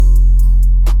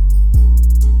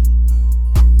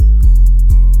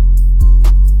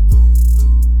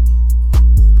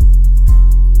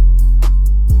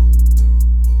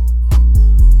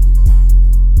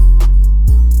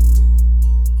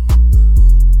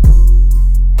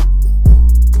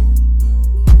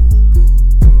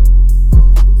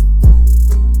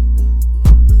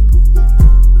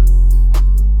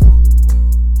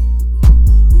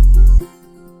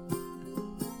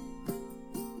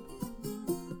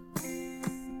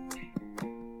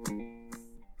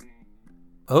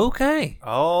Okay.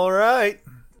 All right.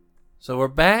 So we're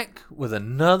back with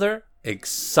another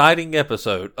exciting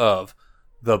episode of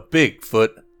the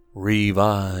Bigfoot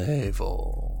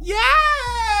Revival.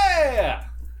 Yeah!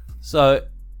 So,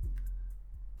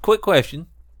 quick question.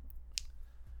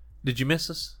 Did you miss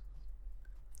us?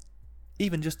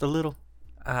 Even just a little.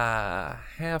 I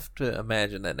have to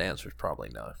imagine that the answer is probably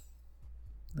no.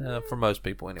 For most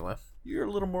people, anyway. You're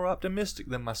a little more optimistic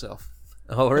than myself.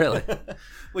 Oh, really?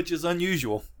 Which is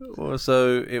unusual. Well,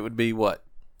 so it would be what?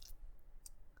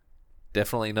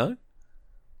 Definitely no?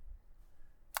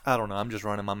 I don't know. I'm just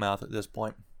running my mouth at this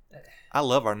point. I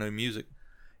love our new music.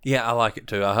 Yeah, I like it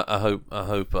too. I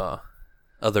hope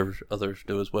others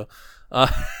do as well.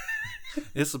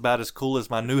 It's about as cool as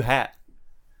my new hat.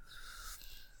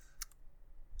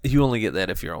 You only get that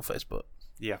if you're on Facebook.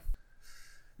 Yeah.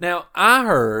 Now, I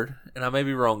heard, and I may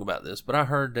be wrong about this, but I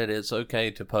heard that it's okay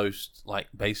to post like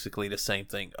basically the same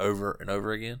thing over and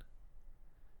over again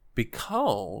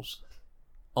because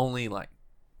only like,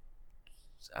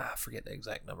 I forget the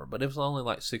exact number, but it was only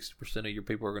like 60% of your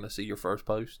people are going to see your first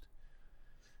post.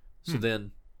 So then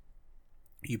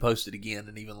you post it again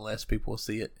and even less people will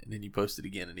see it, and then you post it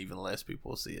again and even less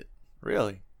people will see it.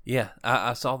 Really? Yeah,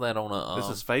 I saw that on a... This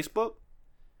is Facebook?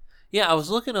 Yeah, I was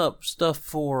looking up stuff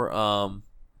for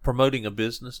promoting a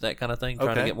business, that kind of thing,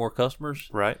 trying to get more customers.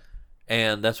 Right.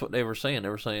 And that's what they were saying. They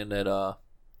were saying that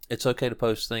it's okay to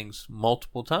post things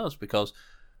multiple times because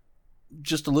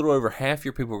just a little over half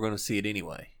your people are going to see it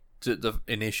anyway,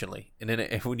 initially. And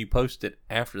then when you post it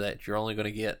after that, you're only going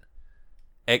to get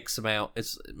X amount.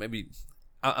 It's maybe,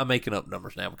 I'm making up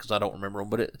numbers now because I don't remember them,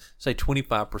 but say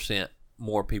 25%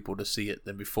 more people to see it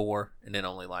than before, and then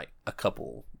only like a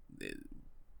couple,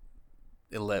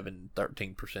 11,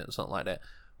 13%, something like that.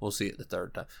 We'll see it the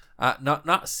third time.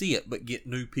 Not see it, but get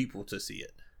new people to see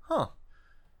it. Huh.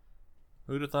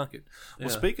 Who'd have thunk it? Well,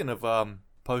 Yeah. speaking of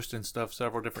posting stuff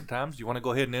several different times, do you want to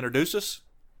go ahead and introduce us?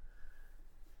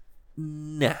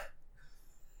 Nah.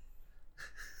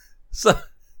 So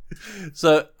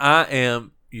I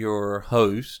am your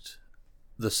host,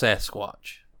 the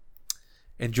Sasquatch.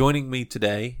 And joining me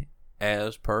today,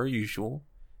 as per usual,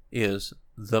 is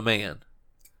the man.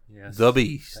 Yes. The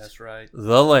beast. That's right.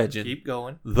 The legend. Keep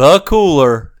going. The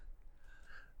cooler.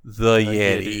 The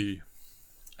Yeti.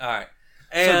 All right.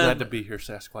 So glad to be here,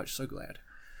 Sasquatch. So glad.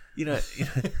 You know,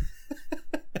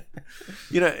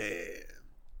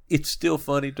 it's still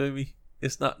funny to me.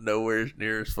 It's not nowhere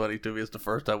near as funny to me as the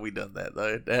first time we done that,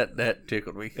 though. That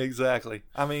tickled me. Exactly.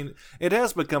 I mean, it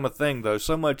has become a thing, though.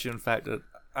 So much, in fact, that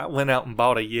I went out and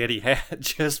bought a Yeti hat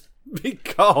just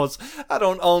because I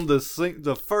don't own the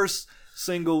first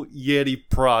single Yeti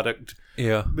product.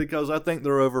 Yeah. Because I think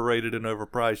they're overrated and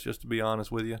overpriced, just to be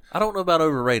honest with you. I don't know about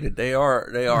overrated. They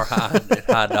are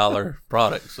high dollar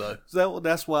products. So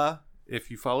that's why,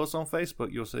 if you follow us on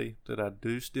Facebook, you'll see that I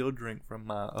do still drink from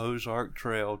my Ozark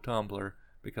Trail tumbler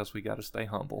because we got to stay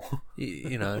humble.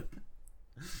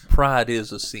 Pride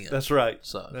is a sin. That's right.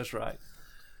 So that's right.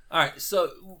 All right.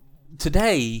 So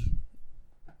today,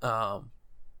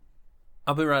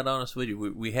 I'll be right honest with you.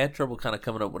 We had trouble kind of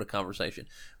coming up with a conversation.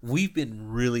 We've been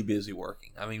really busy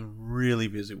working. I mean, really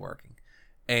busy working.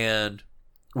 And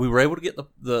we were able to get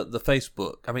the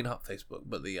Facebook, I mean, not Facebook,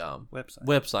 but the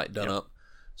website done up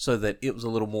so that it was a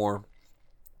little more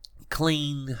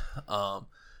clean.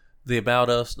 The About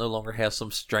Us no longer has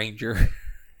some stranger.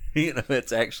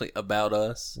 It's actually about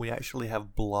us. We actually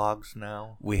have blogs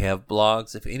now. We have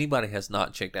blogs. If anybody has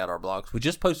not checked out our blogs, we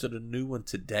just posted a new one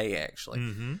today, actually.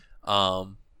 Mm-hmm.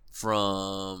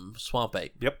 From Swamp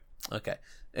Ape. Yep. Okay.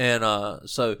 And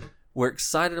so we're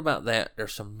excited about that.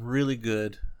 There's some really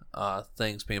good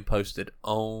things being posted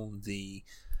on the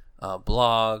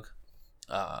blog.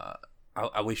 I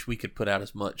wish we could put out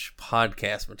as much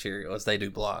podcast material as they do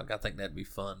blog. I think that'd be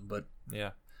fun. But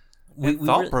yeah, we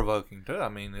thought-provoking too. I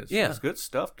mean, it's good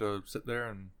stuff to sit there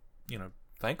and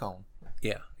think on.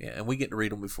 Yeah, and we get to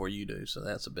read them before you do, so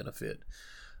that's a benefit.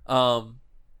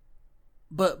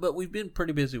 But we've been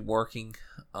pretty busy working,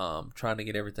 trying to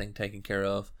get everything taken care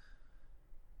of.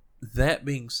 That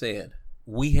being said,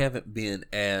 we haven't been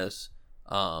as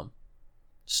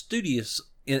studious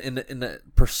in the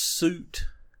pursuit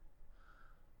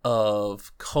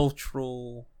of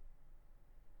cultural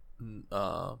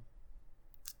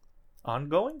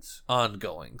ongoings.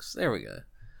 There we go.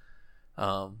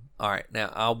 All right,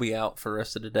 now I'll be out for the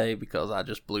rest of the day because I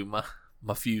just blew my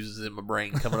fuses in my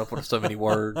brain coming up with so many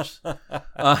words.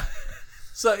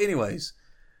 So anyways,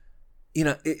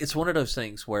 it's one of those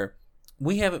things where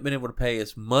we haven't been able to pay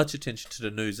as much attention to the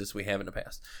news as we have in the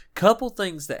past. Couple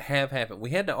things that have happened.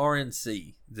 We had the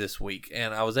RNC this week,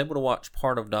 and I was able to watch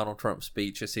part of Donald Trump's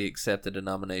speech as he accepted the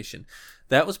nomination.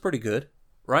 That was pretty good,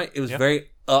 right? It was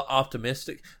very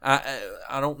optimistic.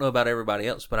 I don't know about everybody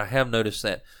else, but I have noticed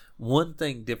that one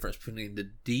thing difference between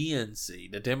the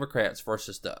DNC, the Democrats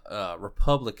versus the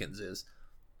Republicans is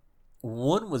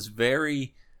one was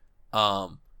very,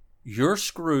 you're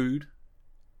screwed.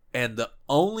 And the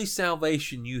only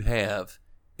salvation you have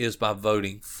is by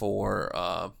voting for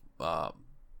Biden.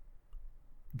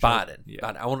 Yeah.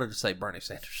 I wanted to say Bernie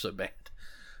Sanders so bad.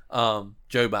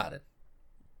 Joe Biden.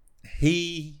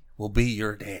 He will be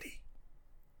your daddy.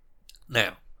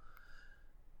 Now,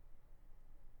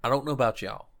 I don't know about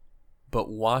y'all, but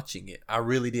watching it, I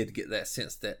really did get that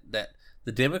sense that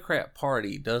the Democrat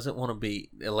Party doesn't want to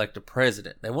elect a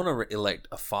president. They want to elect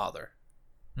a father.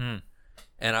 Mm.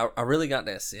 And I really got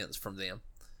that sense from them.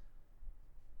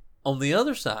 On the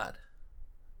other side,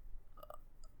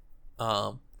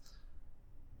 I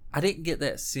didn't get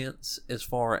that sense as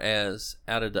far as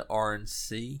out of the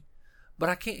RNC, but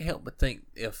I can't help but think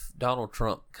if Donald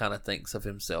Trump kind of thinks of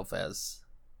himself as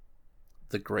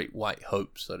the great white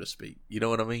hope, so to speak. You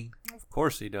know what I mean? Of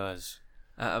course he does.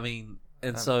 I mean,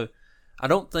 and so I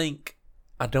don't think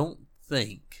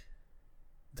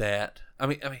that. I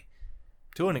mean.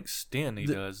 To an extent, he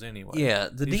does anyway. Yeah,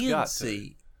 the He's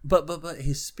DNC, but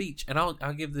his speech, and I'll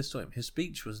give this to him. His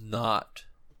speech was not.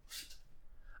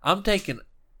 I'm taking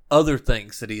other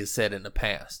things that he has said in the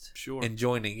past, and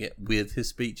joining it with his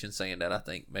speech and saying that I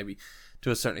think maybe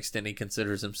to a certain extent he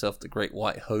considers himself the great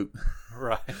white hope,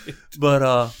 right?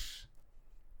 But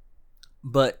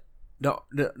the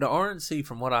RNC,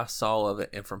 from what I saw of it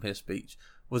and from his speech,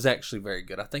 was actually very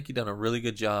good. I think he done a really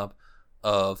good job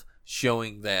of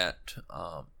showing that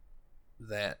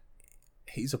that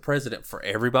he's a president for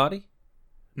everybody,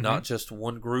 not just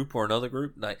one group or another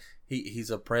group. Like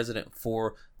he's a president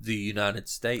for the United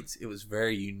States. It was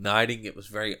very uniting. It was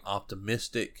very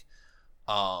optimistic.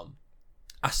 I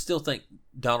still think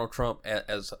Donald Trump,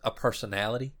 as a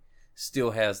personality,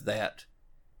 still has that.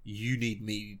 You need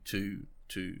me to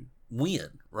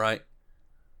win, right?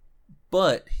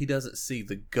 But he doesn't see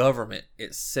the government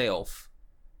itself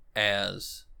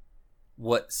as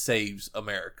what saves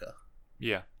America.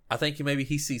 Yeah. I think maybe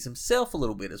he sees himself a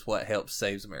little bit as what helps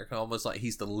saves America, almost like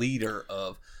he's the leader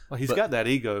of. Well, he's got that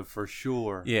ego for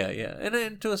sure. Yeah, and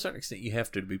then to a certain extent, you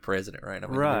have to be president, right? I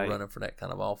mean, right. You're running for that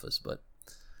kind of office, but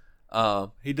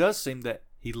he does seem that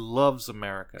he loves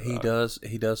America. He does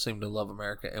seem to love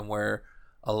America, and where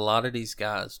a lot of these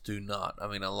guys do not. I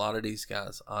mean, a lot of these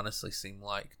guys honestly seem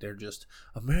like they're just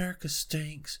America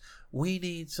stinks. We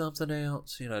need something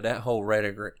else. You know, that whole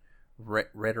rhetoric.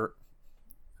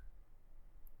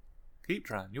 Keep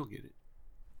trying, you'll get it.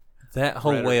 That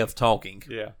whole way of talking.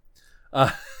 Yeah.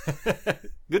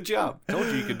 Good job. Told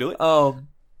you could do it.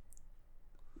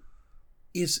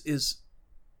 Is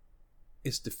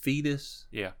defeatist.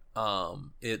 Yeah.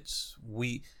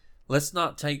 Let's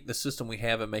not take the system we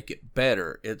have and make it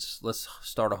better. Let's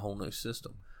start a whole new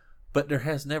system. But there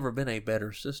has never been a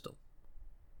better system.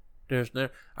 There's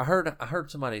never. I heard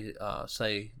somebody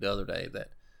say the other day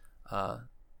that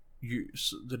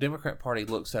the Democrat Party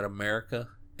looks at America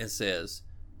and says,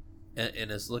 and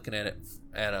is looking at it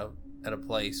at a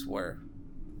place where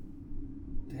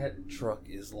that truck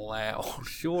is loud.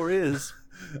 Sure is.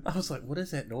 I was like, what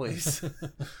is that noise?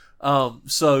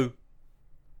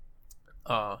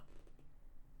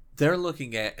 They're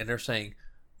looking at and they're saying,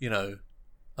 you know,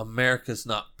 America's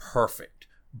not perfect.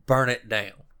 Burn it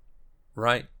down.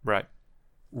 Right? Right.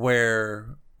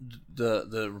 Where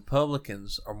the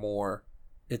Republicans are more,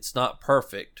 it's not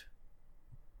perfect,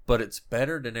 but it's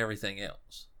better than everything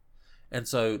else. And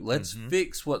so let's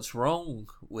fix what's wrong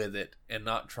with it and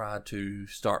not try to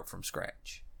start from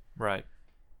scratch. Right.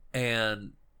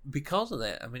 And because of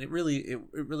that, I mean, it really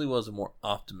was a more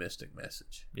optimistic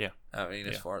message. Yeah. I mean,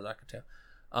 as far as I could tell.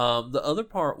 The other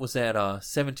part was that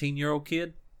 17-year-old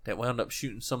kid that wound up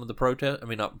shooting some of the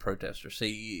not protesters.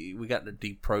 See, we got to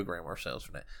deprogram ourselves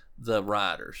from that. The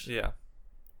rioters. Yeah.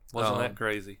 Wasn't that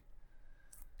crazy?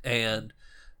 And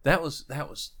that was,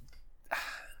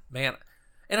 man,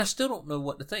 and I still don't know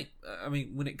what to think. I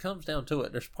mean, when it comes down to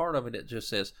it, there's part of it that just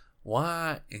says,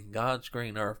 why in God's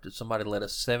green earth did somebody let a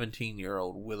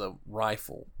 17-year-old with a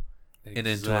rifle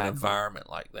into an environment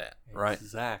like that, right?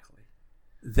 Exactly.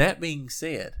 That being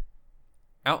said,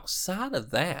 outside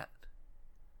of that,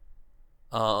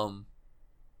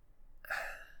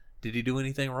 did he do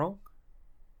anything wrong?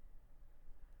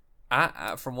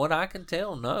 I from what I can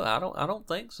tell, no, I don't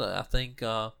think so. I think.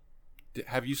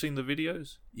 Have you seen the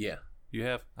videos? Yeah. You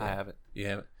have? I haven't. You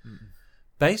haven't. Mm-mm.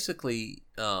 Basically,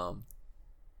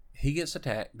 he gets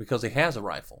attacked because he has a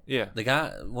rifle. Yeah.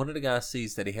 One of the guys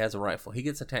sees that he has a rifle. He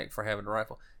gets attacked for having a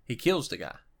rifle. He kills the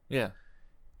guy. Yeah.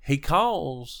 He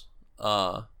calls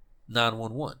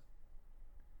 911.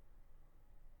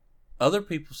 Other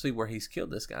people see where he's killed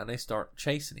this guy, and they start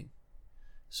chasing him.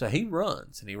 So he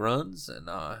runs, and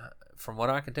from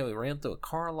what I can tell, he ran through a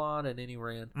car lot, and then he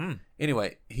ran.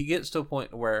 Anyway, he gets to a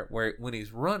point where when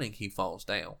he's running, he falls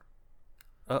down.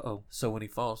 Uh-oh. So when he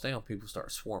falls down, people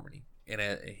start swarming him,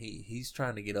 and he's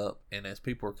trying to get up, and as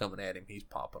people are coming at him, he's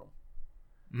popping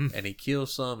them. And he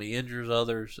kills some, he injures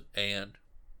others, and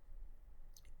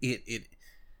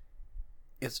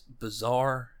it's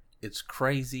bizarre, it's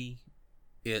crazy.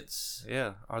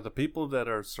 Are the people that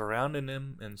are surrounding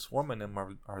him and swarming him,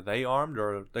 are they armed,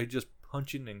 or are they just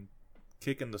punching and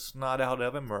kicking the snot out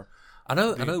of him? Or I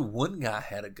know one guy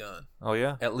had a gun. Oh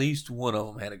yeah, at least one of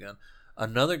them had a gun.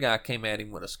 Another guy came at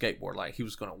him with a skateboard, like he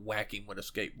was going to whack him with a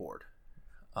skateboard.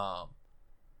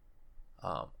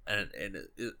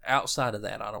 Outside of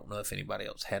that, I don't know if anybody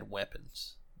else had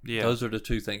weapons. Yeah, those are the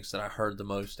two things that I heard the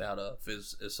most out of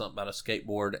is something about a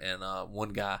skateboard, and one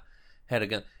guy had a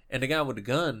gun. And the guy with the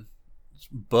gun,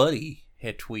 buddy,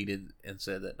 had tweeted and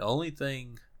said that the only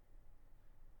thing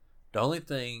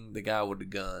the guy with the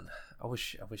gun, I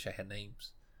wish I had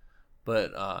names,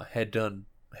 but had done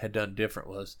different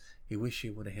was he wished he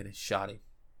went ahead and shot him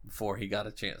before he got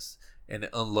a chance and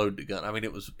unload the gun. I mean,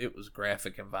 it was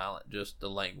graphic and violent, just the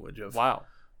language of wow.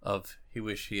 Of he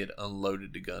wished he had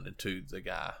unloaded the gun into the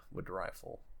guy with the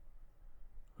rifle.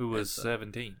 Who was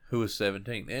 17. Who was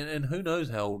 17. And who knows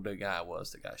how old the guy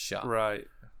was that got shot. Right.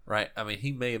 Right. I mean,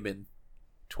 he may have been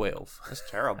 12. That's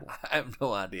terrible. I have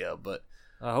no idea, but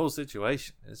the whole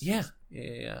situation is yeah.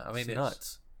 I mean, it's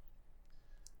nuts.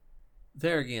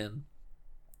 There again,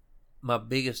 my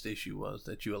biggest issue was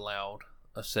that you allowed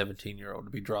a 17-year-old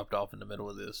to be dropped off in the middle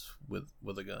of this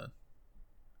with a gun.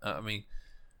 I mean,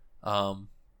 I'm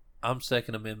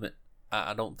Second Amendment.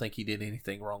 I don't think he did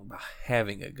anything wrong by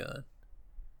having a gun.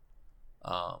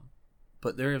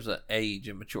 But there is an age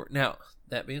and maturity. Now,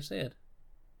 that being said,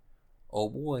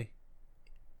 old boy,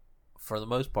 for the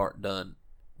most part, done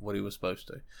what he was supposed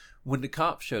to. When the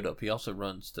cops showed up, he also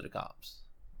runs to the cops.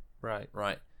 Right.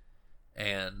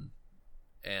 And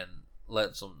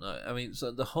lets them know. I mean,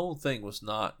 so the whole thing was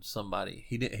not somebody.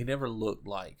 He never looked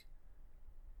like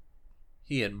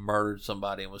he had murdered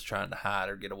somebody and was trying to hide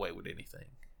or get away with anything.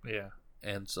 Yeah.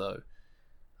 And so,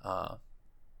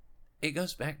 it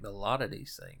goes back to a lot of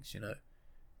these things,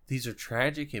 These are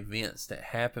tragic events that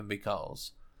happen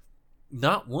because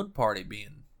not one party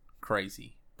being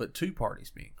crazy, but two parties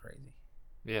being crazy.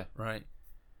 Yeah. Right?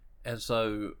 And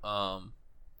so,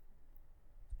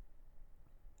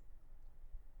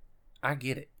 I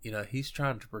get it. He's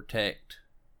trying to protect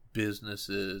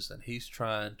businesses and he's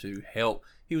trying to help.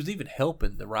 He was even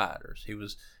helping the rioters.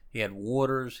 He had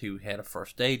waters. He had a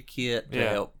first aid kit to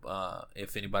help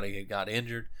if anybody had got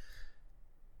injured.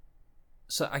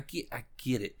 So I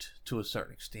get it to a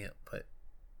certain extent, but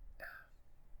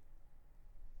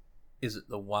is it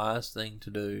the wise thing to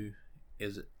do?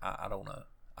 Is it? I don't know.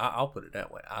 I'll put it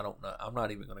that way. I don't know. I'm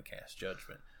not even going to cast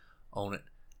judgment on it.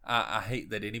 I hate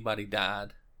that anybody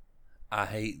died. I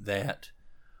hate that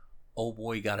old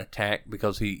boy got attacked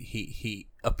because he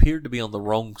appeared to be on the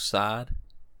wrong side,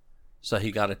 so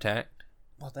he got attacked.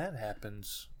 Well, that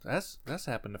happens. That's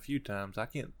happened a few times. I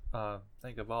can't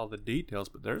think of all the details,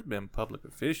 but there's been public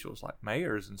officials like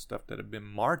mayors and stuff that have been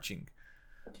marching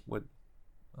with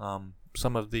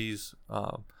some of these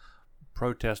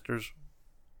protesters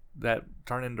that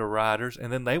turn into rioters,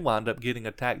 and then they wind up getting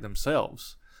attacked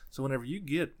themselves. So whenever you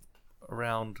get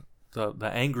around the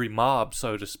angry mob,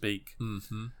 so to speak,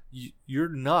 you're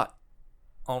not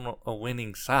on a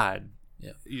winning side.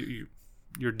 Yeah,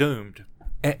 you're doomed.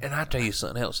 And I tell you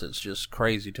something else that's just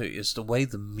crazy too. It's the way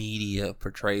the media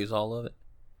portrays all of it,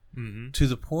 to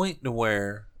the point to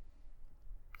where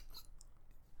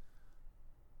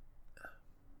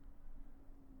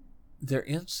they're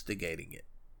instigating it.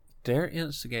 They're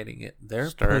instigating it.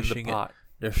 They're stirring pushing the pot. it.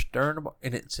 They're stirring the pot,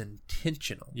 and it's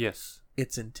intentional. Yes,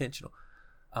 it's intentional.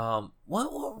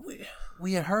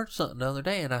 We had heard something the other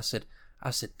day, and I said,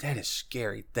 that is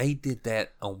scary. They did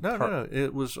that on purpose. No.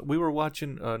 It was, we were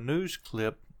watching a news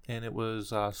clip, and it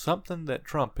was something that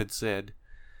Trump had said.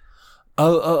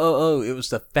 Oh! It was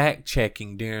the fact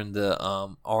checking during the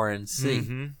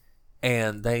RNC,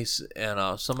 and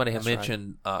somebody had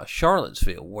mentioned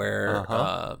Charlottesville,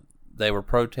 where they were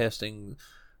protesting.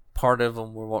 Part of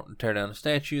them were wanting to tear down the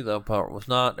statue. The other part was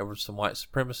not. There were some white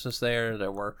supremacists there.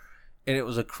 And it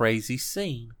was a crazy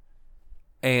scene.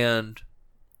 And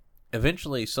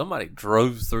eventually somebody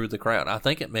drove through the crowd. I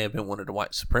think it may have been one of the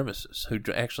white supremacists who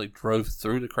actually drove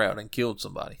through the crowd and killed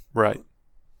somebody. Right.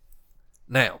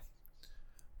 Now,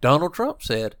 Donald Trump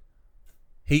said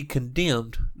he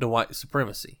condemned the white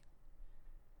supremacy.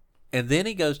 And then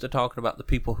he goes to talking about the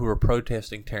people who are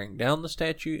protesting tearing down the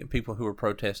statue and people who are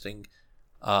protesting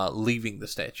leaving the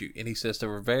statue. And he says there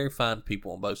were very fine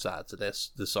people on both sides of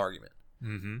this argument.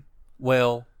 Mm-hmm.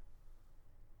 Well,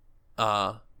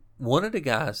 one of the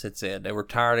guys had said they were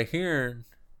tired of hearing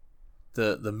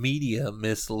the media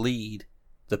mislead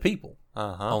the people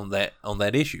on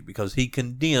that issue because he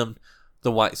condemned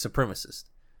the white supremacists.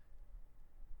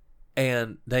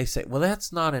 And they say, well,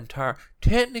 that's not entire.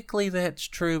 Technically, that's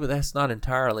true, but that's not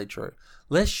entirely true.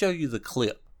 Let's show you the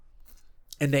clip.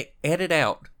 And they edit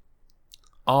out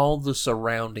all the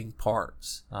surrounding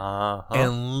parts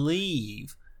and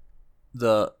leave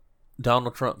the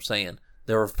Donald Trump saying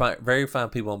there were very fine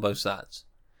people on both sides.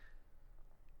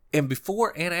 And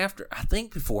before and after, I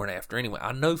think before and after, anyway,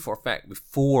 I know for a fact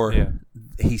before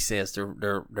he says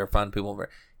they're fine people,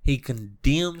 he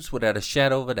condemns without a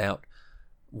shadow of a doubt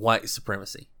white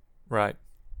supremacy. Right.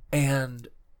 And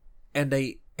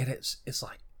it's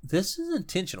like, this is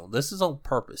intentional. This is on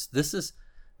purpose. This is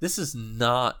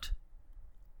not,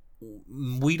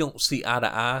 we don't see eye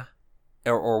to eye,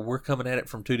 or we're coming at it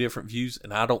from two different views,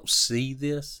 and I don't see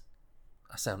this.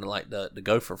 I sounded like the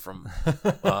gopher from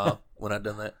when I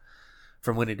done that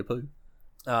from Winnie the Pooh.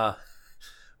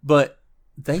 But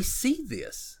they see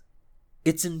this.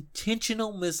 It's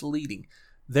intentional misleading.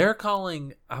 They're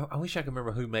calling. I wish I could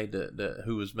remember who made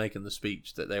who was making the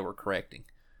speech that they were correcting,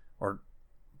 or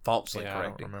falsely correcting. I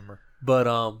don't remember. But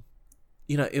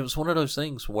it was one of those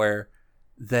things where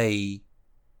they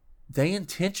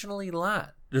intentionally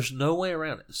lied. There's no way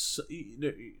around it. So,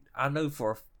 I know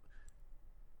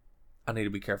I need to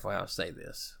be careful how I say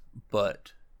this,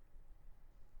 but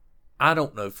I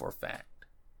don't know for a fact.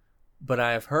 But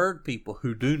I have heard people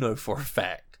who do know for a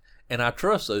fact, and I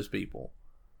trust those people,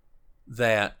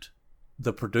 that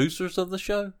the producers of the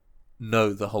show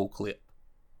know the whole clip.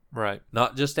 Right.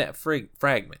 Not just that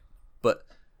fragment, but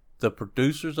the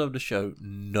producers of the show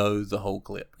know the whole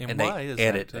clip. And why is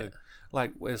that too?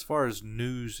 Like, as far as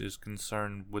news is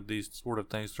concerned with these sort of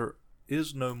things, there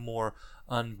is no more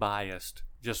unbiased,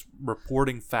 just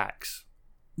reporting facts.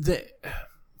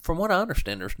 From what I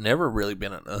understand, there's never really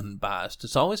been an unbiased.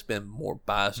 It's always been more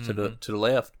biased to the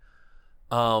left.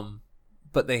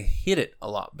 But they hit it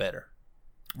a lot better.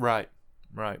 Right.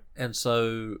 And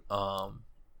so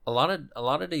a lot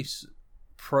of these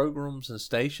programs and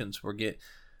stations were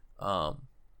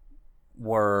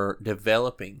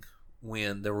developing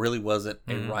when there really wasn't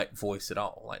a right voice at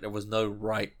all. Like, there was no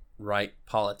right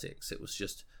politics. It was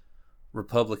just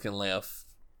Republican left,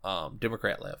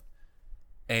 Democrat left.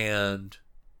 And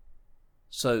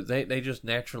so they just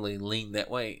naturally leaned that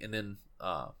way. And then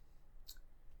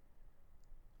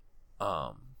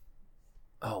oh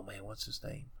man, what's his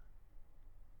name?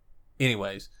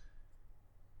 Anyways,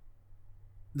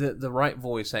 the right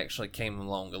voice actually came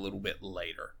along a little bit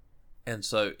later. And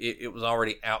so it was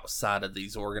already outside of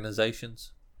these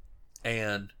organizations.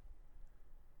 And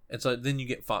so then you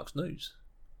get Fox News,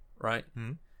 right?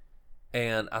 Mm-hmm.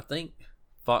 And I think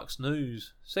Fox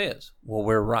News says, well,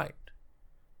 we're right.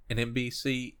 And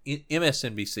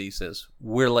MSNBC says,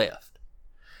 we're left.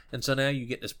 And so now you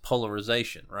get this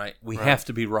polarization, right? We have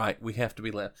to be right. We have to be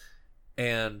left.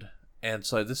 And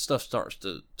so this stuff starts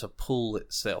to pull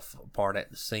itself apart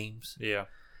at the seams. Yeah.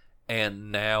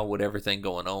 And now with everything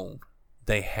going on,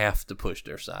 they have to push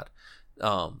their side.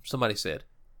 Somebody said,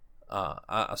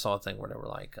 I saw a thing where they were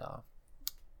like,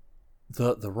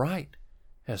 the right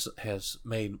has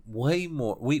made way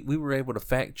more. We were able to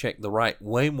fact check the right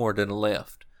way more than the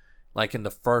left, like in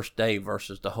the first day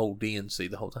versus the whole DNC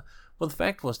the whole time. Well, the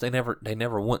fact was they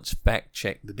never once fact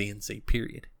checked the DNC.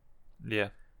 Period. Yeah.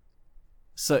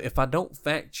 So if I don't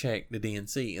fact check the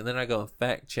DNC and then I go and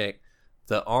fact check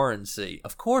the RNC,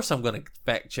 of course I'm going to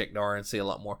fact check the RNC a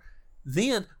lot more.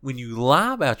 Then when you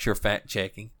lie about your fact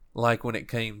checking, like when it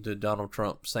came to Donald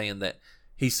Trump saying that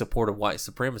he supported white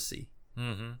supremacy,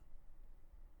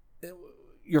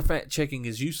 your fact checking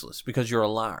is useless because you're a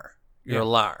liar. You're a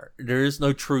liar. There is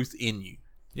no truth in you.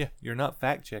 Yeah, you're not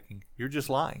fact checking. You're just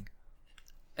lying.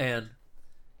 And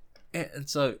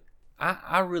so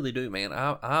I really do, man.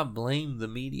 I blame the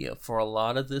media for a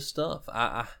lot of this stuff.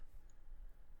 I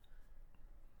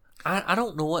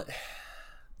don't know what.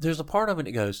 There's a part of it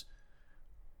that goes,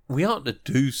 we ought to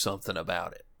do something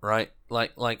about it, right?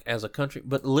 Like as a country.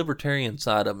 But the libertarian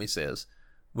side of me says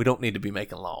we don't need to be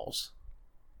making laws.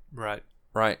 Right.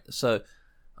 Right. So,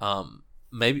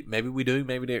 maybe we do.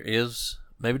 Maybe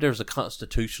there's a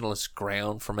constitutionalist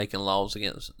ground for making laws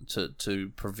against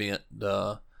to prevent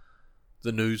the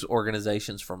news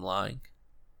organizations from lying.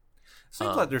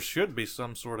 Seems like there should be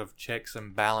some sort of checks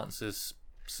and balances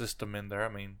system in there. I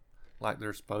mean, like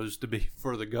they're supposed to be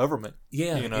for the government.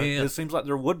 Yeah, you know, yeah. It seems like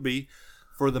there would be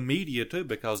for the media too,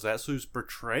 because that's who's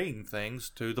portraying things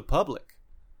to the public.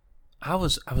 I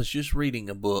was just reading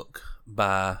a book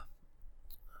by,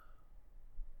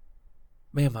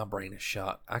 man, my brain is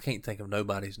shot. I can't think of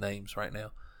nobody's names right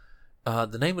now.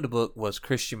 The name of the book was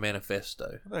Christian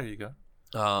Manifesto. There you go.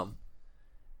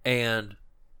 And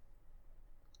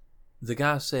the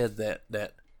guy said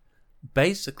that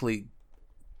basically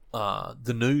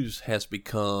the news has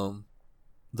become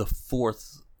the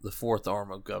fourth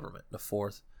arm of government, the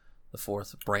fourth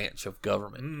branch of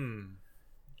government.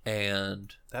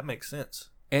 And that makes sense.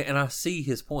 And I see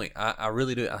his point. I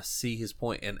really do. I see his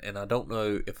point, and I don't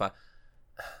know if I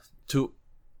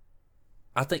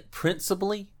think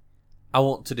principally I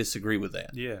want to disagree with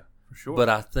that. Yeah, for sure. But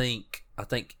I think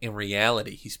in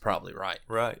reality he's probably right.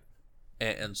 Right.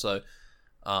 And so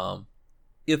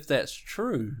if that's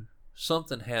true,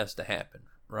 something has to happen,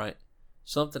 right?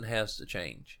 Something has to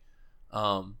change.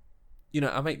 I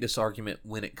make this argument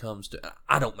when it comes to,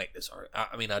 I don't make this argument.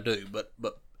 I mean, I do, but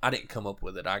I didn't come up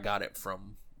with it. I got it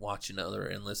from watching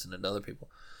and listening to other people.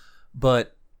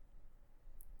 But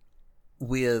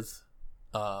with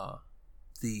the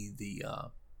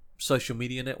social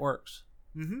media networks,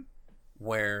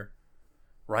 where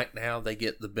right now they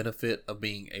get the benefit of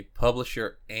being a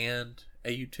publisher and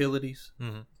a utilities,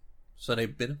 so they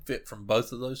benefit from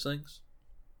both of those things,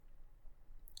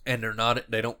 and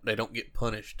they don't get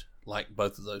punished like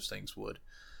both of those things would.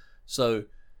 So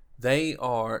they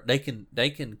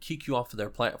can kick you off of their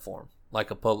platform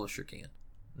like a publisher can,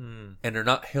 and they're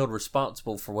not held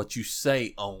responsible for what you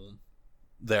say on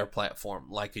their platform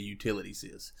like a utilities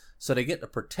is. So they get the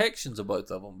protections of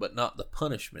both of them, but not the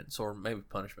punishments, or maybe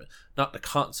punishment, not the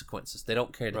consequences. They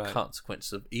don't carry the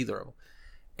consequences of either of them.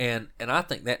 And I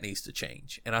think that needs to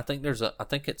change. And I think I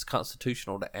think it's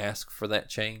constitutional to ask for that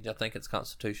change. I think it's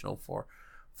constitutional for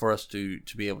us to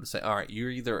be able to say, all right, you're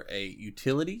either a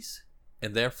utilities,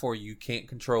 and therefore you can't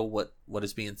control what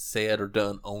is being said or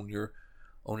done on your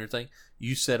thing.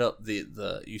 You set up the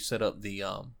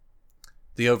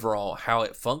overall how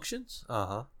it functions,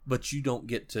 but you don't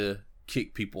get to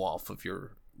kick people off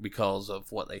because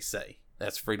of what they say.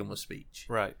 That's freedom of speech,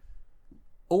 right?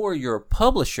 Or you're a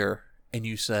publisher and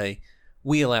you say,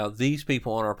 we allow these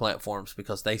people on our platforms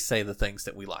because they say the things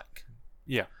that we like.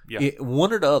 Yeah.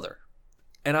 One or the other.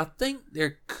 And I think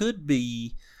there could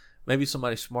be, maybe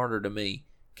somebody smarter than me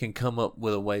can come up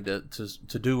with a way to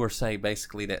do or say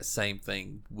basically that same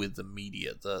thing with the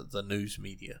media, the news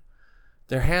media.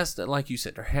 There has to, like you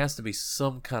said, there has to be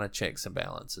some kind of checks and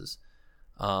balances.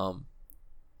 And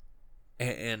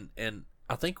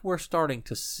I think we're starting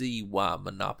to see why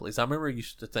monopolies. I remember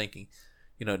used to thinking,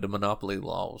 the monopoly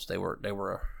laws, they were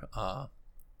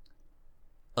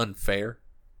unfair,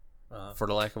 for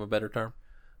the lack of a better term.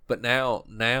 But now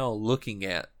looking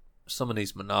at some of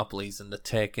these monopolies in the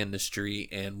tech industry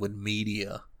and with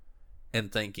media,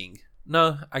 and thinking,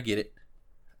 no, I get it.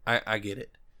 I get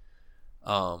it.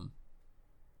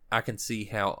 I can see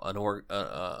how an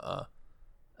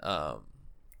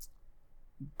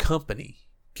company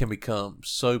can become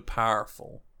so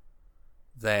powerful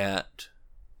that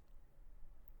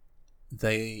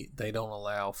they don't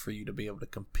allow for you to be able to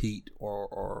compete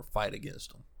or fight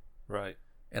against them. Right.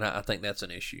 And I think that's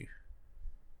an issue.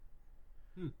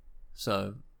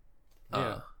 So,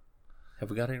 have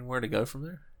we got anywhere to go from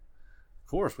there? Of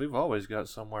course, we've always got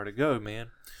somewhere to go,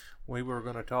 man. We were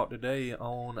going to talk today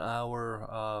on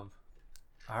our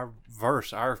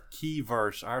verse, our key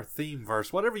verse, our theme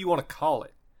verse, whatever you want to call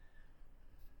it.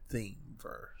 Theme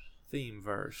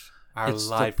verse. Our it's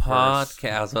life the verse.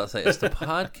 podcast. I was about to say, it's the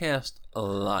podcast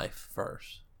life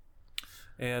verse.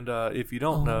 And if you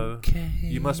don't know,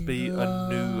 you must be a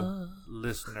new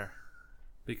listener,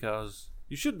 because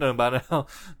you should know by now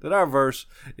that our verse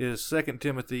is 2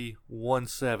 Timothy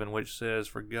 1:7, which says,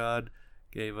 "For God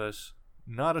gave us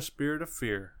not a spirit of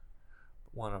fear,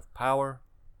 but one of power,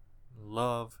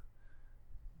 love,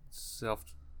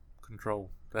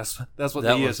 self-control." That's what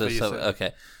the ESV says.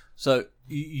 Okay. So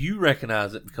you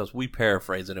recognize it because we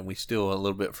paraphrase it, and we steal a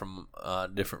little bit from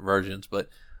different versions. But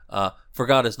for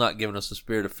God has not given us a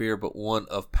spirit of fear, but one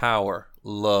of power,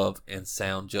 love, and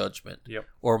sound judgment,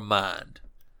 or mind.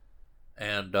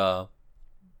 And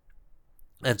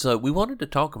so we wanted to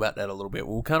talk about that a little bit.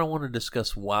 We kind of want to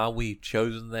discuss why we've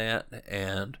chosen that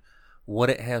and what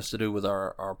it has to do with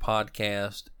our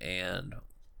podcast and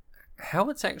how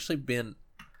it's actually been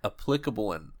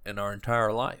applicable in our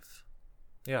entire life.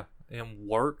 Yeah, in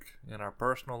work, in our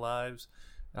personal lives,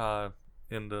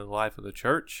 in the life of the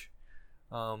church,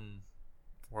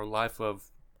 or life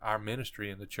of our ministry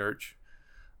in the church,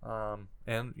 and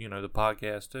the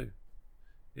podcast too.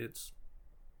 It's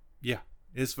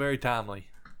very timely.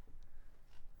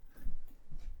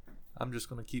 I'm just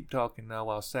going to keep talking now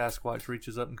while Sasquatch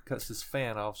reaches up and cuts his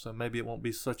fan off, so maybe it won't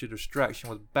be such a distraction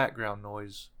with background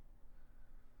noise.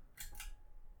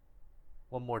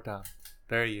 One more time.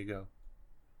 There you go.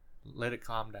 Let it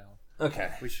calm down. Okay.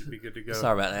 We should be good to go.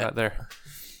 Sorry about that. Right there.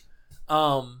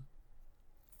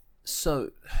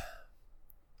 So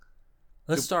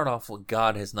let's start off with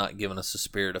God has not given us a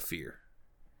spirit of fear.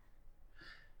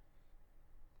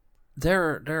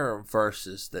 There are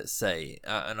verses that say,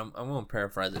 and I'm going to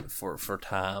paraphrase it for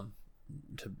time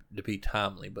to be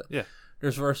timely, but yeah,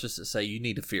 there's verses that say you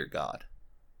need to fear God,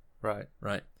 right,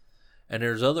 and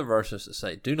there's other verses that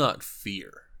say do not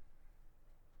fear.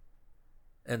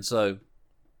 And so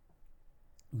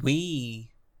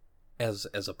we, as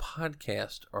a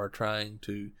podcast, are trying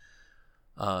to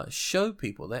show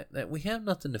people that we have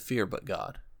nothing to fear but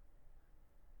God,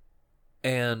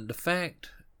 and the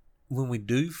fact. When we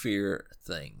do fear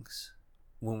things,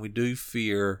 when we do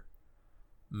fear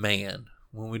man,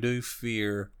 when we do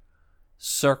fear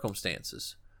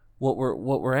circumstances, what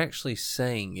we're actually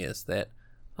saying is that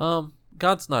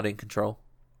God's not in control.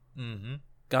 Mm-hmm.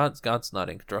 God's not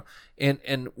in control,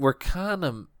 and we're kind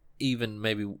of even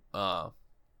maybe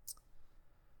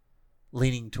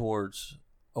leaning towards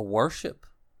a worship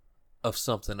of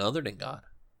something other than God.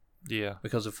 Yeah,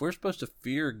 because if we're supposed to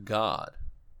fear God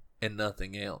and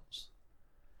nothing else,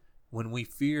 when we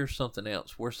fear something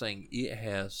else, we're saying it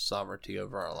has sovereignty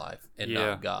over our life and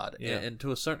not God. Yeah. And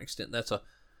to a certain extent, that's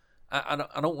I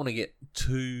don't want to get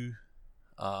too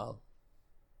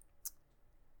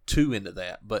into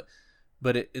that, but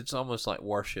it's almost like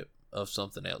worship of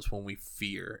something else when we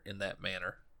fear in that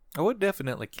manner. Oh, it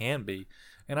definitely can be.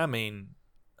 And I mean,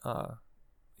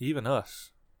 even us,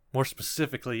 more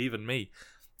specifically, even me,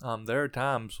 there are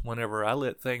times whenever I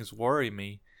let things worry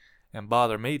me and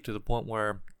bother me to the point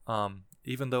where,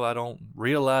 even though I don't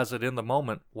realize it in the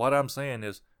moment, what I'm saying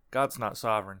is God's not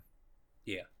sovereign.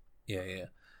 Yeah.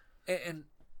 And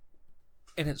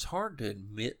it's hard to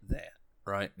admit that,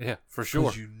 right? Yeah, for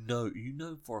sure. Because you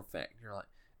know for a fact, you're like,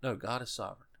 no, God is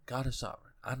sovereign. God is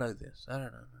sovereign. I know this. I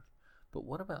don't know. But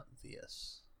what about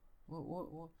this?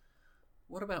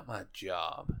 What about my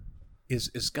job? Is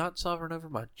God sovereign over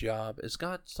my job? Is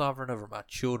God sovereign over my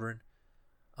children?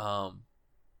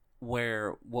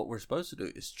 Where what we're supposed to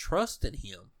do is trust in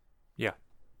Him. Yeah.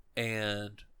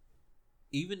 And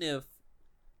even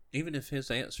if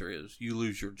His answer is you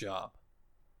lose your job,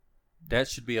 that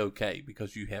should be okay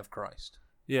because you have Christ.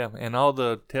 Yeah, and all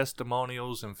the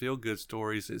testimonials and feel-good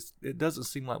stories, it doesn't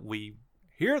seem like we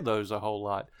hear those a whole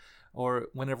lot. Or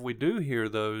whenever we do hear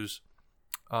those,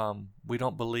 we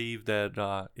don't believe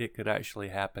that it could actually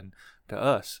happen to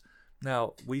us.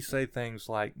 Now, we say things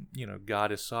like,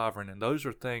 God is sovereign, and those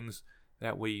are things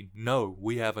that we know,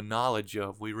 we have a knowledge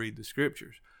of, we read the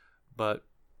scriptures. But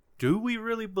do we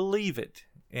really believe it?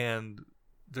 And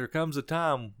there comes a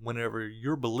time whenever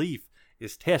your belief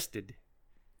is tested.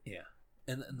 Yeah,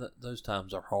 and those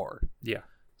times are hard. Yeah.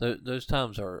 Those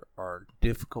times are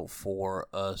difficult for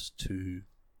us to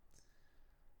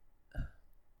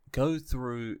go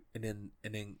through and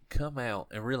then come out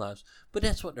and realize, but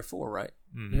that's what they're for, right?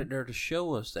 Mm-hmm. They're to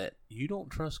show us that you don't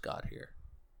trust God here.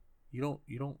 You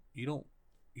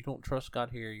don't trust God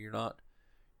here. You're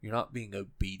not being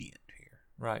obedient here.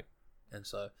 Right. And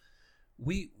so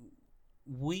we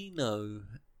know,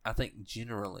 I think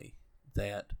generally,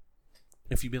 that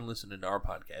if you've been listening to our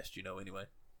podcast, anyway,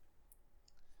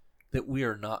 that we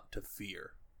are not to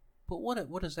fear. But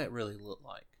what does that really look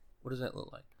like? What does that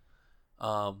look like?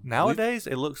 Nowadays,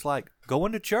 it looks like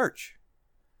going to church.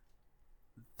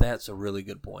 That's a really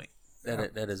good point.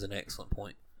 That is an excellent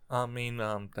point. I mean,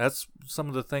 that's some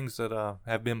of the things that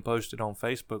have been posted on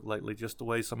Facebook lately, just the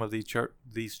way some of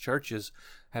these churches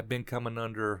have been coming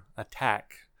under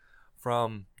attack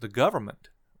from the government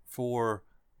for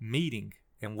meeting.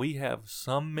 And we have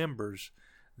some members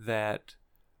that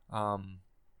are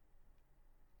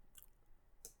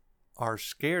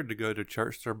scared to go to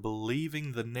church. They're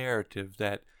believing the narrative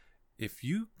that if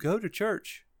you go to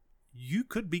church, you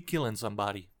could be killing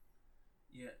somebody.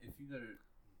 Yeah, if you go to...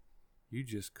 You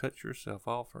just cut yourself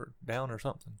off or down or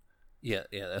something. Yeah,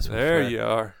 that's what there you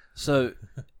are. So,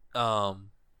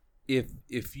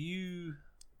 if you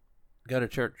go to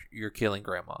church, you're killing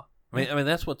grandma. I mean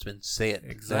that's what's been said.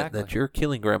 Exactly. That you're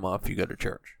killing grandma if you go to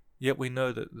church. Yet we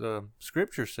know that the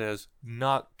Scripture says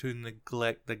not to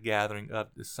neglect the gathering of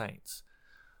the saints.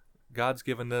 God's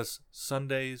given us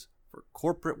Sundays for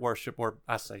corporate worship, or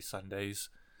I say Sundays.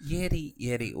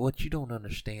 Yeti, what you don't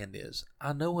understand is,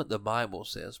 I know what the Bible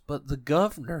says, but the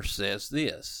governor says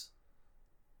this.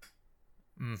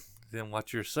 Then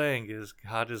what you're saying is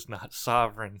God is not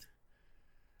sovereign.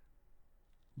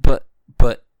 But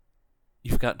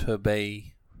you've got to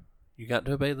obey. You got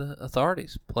to obey the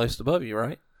authorities placed above you,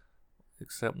 right?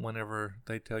 Except whenever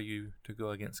they tell you to go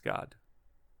against God.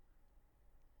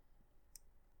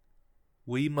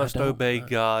 We must obey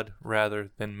God rather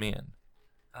than men.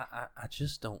 I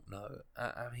just don't know.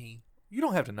 I mean, you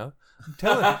don't have to know. I'm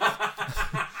telling you.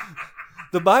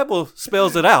 The Bible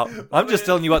spells it out. I'm just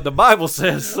telling you what the Bible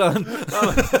says, son.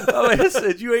 It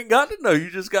said you ain't got to know.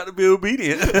 You just got to be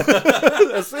obedient.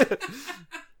 That's it.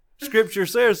 Scripture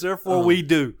says, therefore we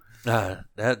do.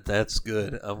 That's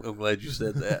good. I'm glad you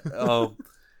said that.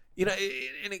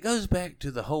 And it goes back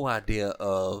to the whole idea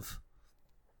of,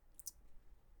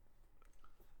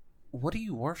 what do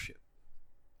you worship?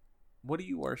 What do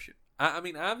you worship? I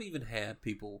mean, I've even had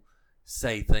people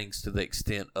say things to the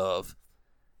extent of,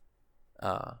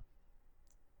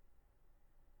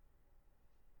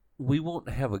 we want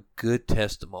to have a good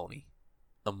testimony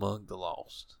among the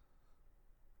lost.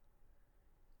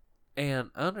 And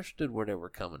I understood where they were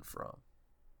coming from.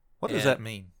 What does that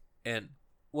mean? And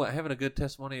what, having a good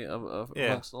testimony of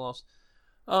amongst the lost?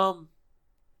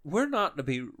 We're not to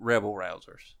be rebel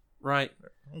rousers, right?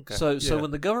 Okay. So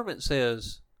when the government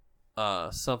says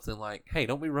something like, "Hey,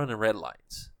 don't be running red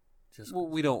lights,"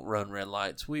 we don't run red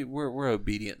lights. We're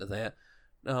obedient to that.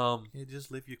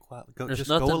 Just live your quiet. Go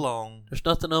along. There's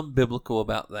nothing unbiblical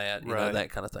about that. You know,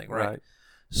 that kind of thing, right?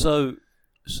 So,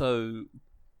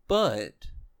 but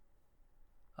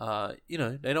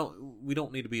we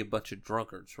don't need to be a bunch of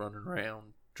drunkards running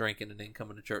around drinking and then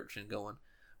coming to church and going,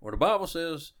 where the Bible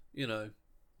says,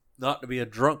 not to be a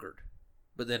drunkard,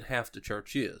 but then half the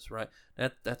church is, right?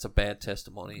 That's a bad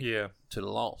testimony to the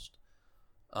lost.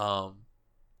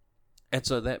 And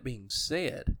so that being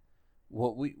said,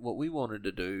 what we wanted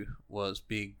to do was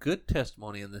be a good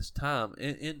testimony in this time,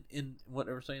 in what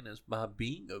they were saying is by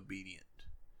being obedient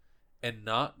and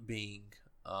not being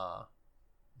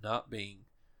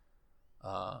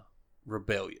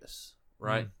rebellious,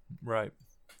 right? Right.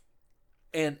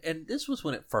 And this was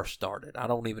when it first started. I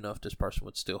don't even know if this person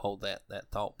would still hold that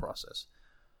thought process.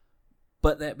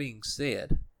 But that being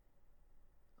said,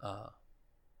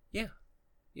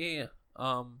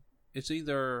 it's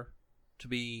either to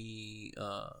be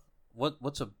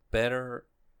what's a better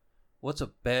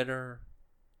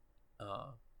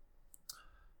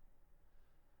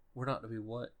we're not to be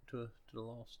what to the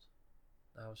lost.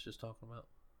 I was just talking about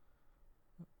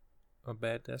a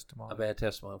bad testimony. A bad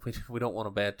testimony. We don't want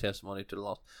a bad testimony to the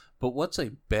lost. But what's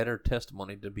a better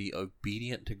testimony to be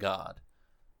obedient to God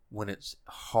when it's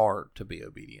hard to be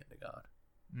obedient to God?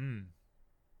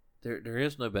 There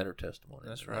is no better testimony.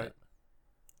 That's right.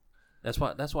 That's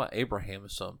why Abraham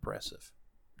is so impressive,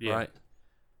 right?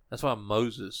 That's why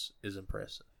Moses is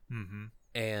impressive. Mm-hmm.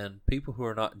 And people who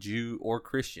are not Jew or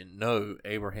Christian know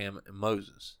Abraham and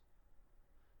Moses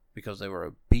because they were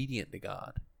obedient to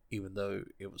God, even though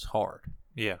it was hard.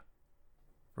 Yeah,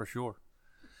 for sure.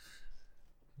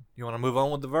 You want to move on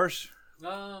with the verse?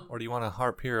 Or do you want to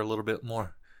harp here a little bit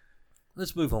more?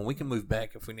 Let's move on. We can move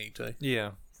back if we need to.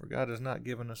 Yeah. For God has not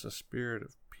given us a spirit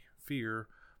of fear,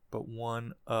 but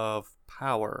one of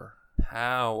power.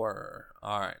 Power.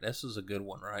 All right. This is a good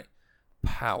one, right?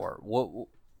 Power. What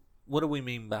do we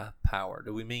mean by power?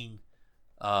 Do we mean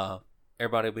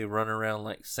everybody will be running around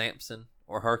like Samson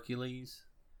or Hercules?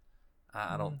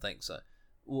 I don't think so.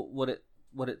 What it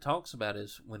talks about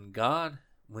is when God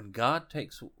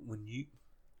takes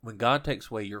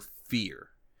away your fear,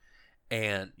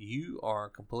 and you are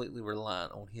completely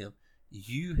reliant on Him,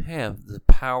 you have the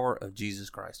power of Jesus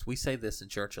Christ. We say this in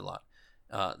church a lot.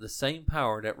 The same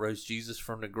power that rose Jesus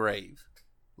from the grave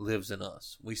lives in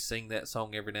us. We sing that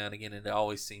song every now and again, and it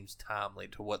always seems timely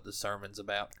to what the sermon's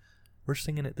about. We're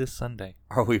singing it this Sunday.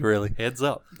 Are we really? Heads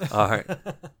up. All right.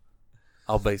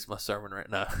 I'll base my sermon right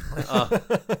now.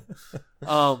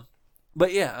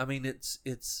 But yeah, I mean,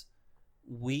 it's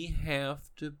we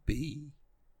have to be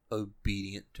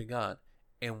obedient to God,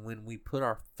 and when we put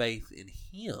our faith in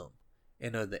Him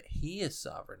and know that He is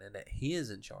sovereign and that He is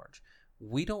in charge,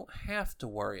 we don't have to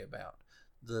worry about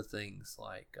the things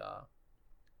like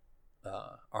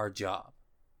our job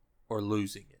or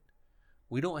losing it.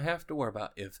 We don't have to worry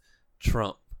about if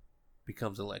Trump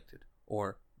becomes elected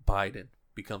or Biden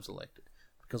becomes elected,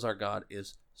 because our God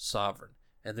is sovereign,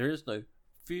 and there is no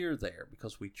fear there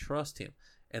because we trust Him.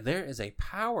 And there is a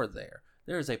power there.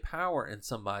 There is a power in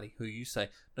somebody who you say,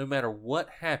 no matter what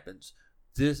happens,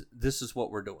 this is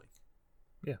what we're doing.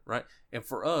 Yeah. Right? And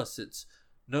for us, it's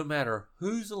no matter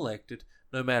who's elected,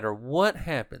 no matter what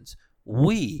happens,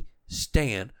 we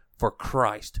stand for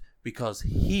Christ because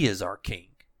he is our king.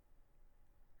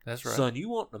 That's right. Son, you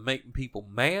want to make people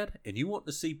mad and you want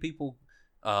to see people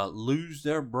lose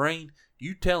their brain,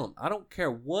 you tell them, I don't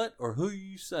care what or who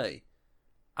you say,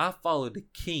 I follow the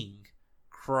King,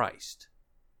 Christ.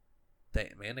 They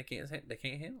can't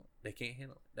handle it. They can't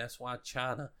handle it. That's why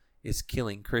China is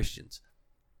killing Christians.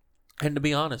 And to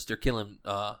be honest, they're killing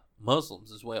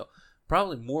Muslims as well.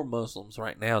 Probably more Muslims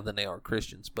right now than they are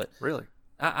Christians. But really,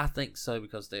 I think so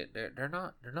because they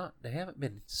haven't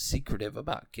been secretive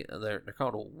about they're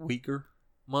called Uyghur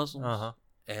Muslims,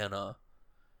 and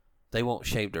they won't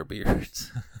shave their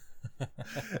beards,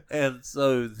 and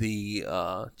so the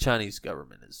Chinese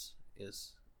government is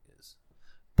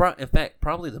in fact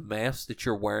probably the mask that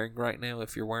you're wearing right now,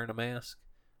 if you're wearing a mask,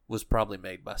 was probably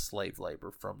made by slave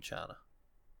labor from China.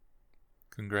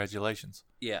 Congratulations.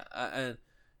 Yeah,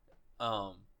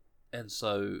 and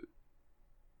so.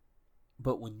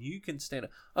 But when you can stand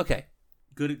up... Okay,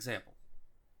 good example.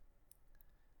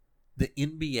 The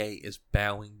NBA is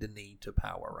bowing the knee to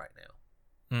power right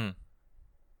now.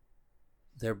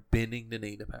 They're bending the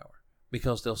knee to power.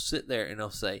 Because they'll sit there and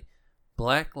they'll say,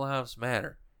 Black Lives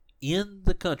Matter in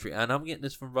the country, and I'm getting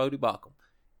this from Vody Bakum,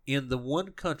 in the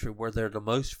one country where they're the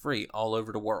most free all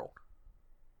over the world.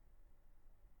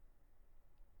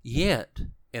 Yet,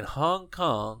 in Hong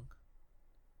Kong,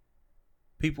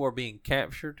 people are being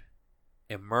captured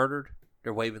and murdered.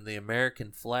 They're waving the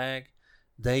American flag.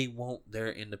 They want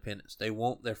their independence. They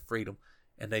want their freedom.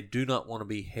 And they do not want to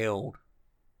be held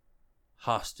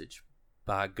hostage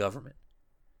by a government.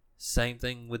 Same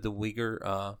thing with the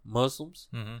Uyghur Muslims.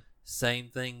 Mm-hmm. Same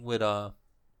thing with I'm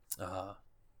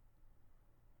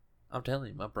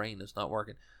telling you, my brain is not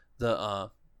working. The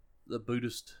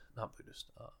Buddhist, not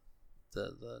Buddhist,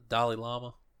 the Dalai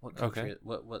Lama. What country? Okay.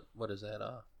 What is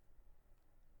that?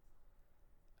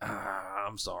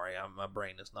 I'm sorry, my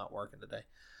brain is not working today.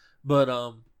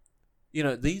 But,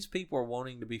 these people are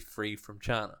wanting to be free from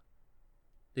China.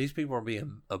 These people are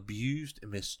being abused and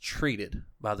mistreated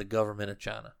by the government of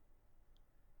China.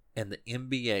 And the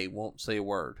NBA won't say a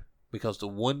word because the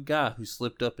one guy who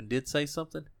slipped up and did say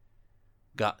something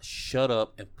got shut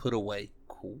up and put away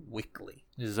quickly.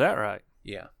 Is that right?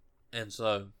 Yeah. And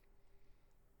so,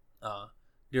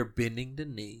 they're bending the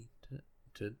knee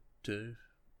to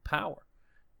power.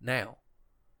 Now,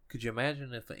 could you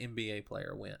imagine if an NBA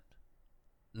player went,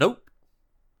 Nope,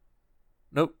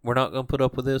 we're not going to put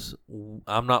up with this.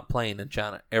 I'm not playing in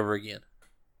China ever again.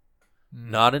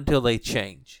 Not until they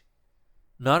change.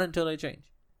 Not until they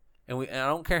change. And I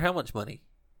don't care how much money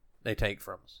they take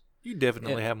from us. You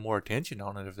definitely have more attention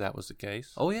on it if that was the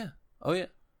case. Oh, yeah.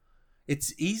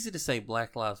 It's easy to say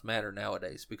Black Lives Matter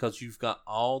nowadays because you've got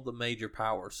all the major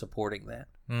powers supporting that.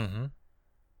 Mm-hmm.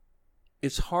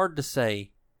 It's hard to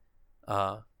say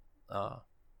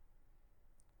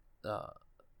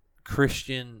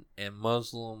Christian and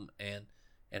Muslim and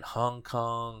Hong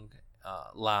Kong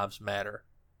lives matter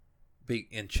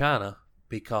in China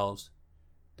because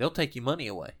they'll take your money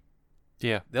away.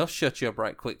 Yeah. They'll shut you up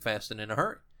right quick, fast, and in a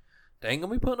hurry. They ain't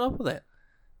going to be putting up with that.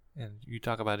 And you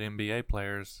talk about NBA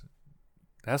players,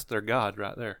 that's their God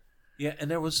right there. Yeah,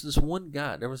 and there was this one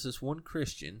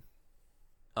Christian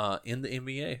in the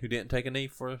NBA who didn't take a knee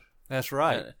for... That's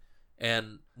right.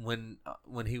 And when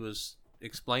he was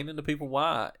explaining to people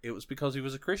why, it was because he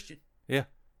was a Christian. Yeah.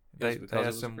 They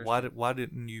asked him, why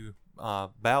didn't you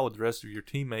bow with the rest of your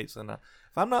teammates? And if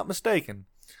I'm not mistaken,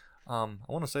 I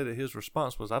want to say that his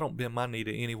response was, I don't bend my knee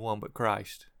to anyone but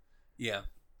Christ. Yeah.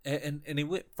 And he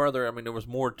went further. I mean, there was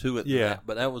more to it than that,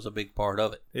 but that was a big part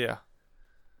of it. Yeah.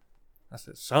 I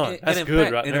said, son, that's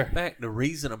good right there. And in fact, the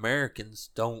reason Americans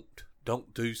don't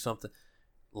do something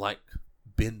like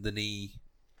bend the knee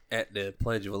at the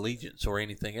Pledge of Allegiance or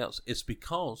anything else, it's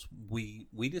because we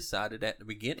decided at the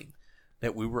beginning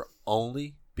that we were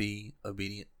only be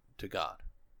obedient to God.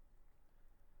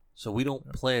 So we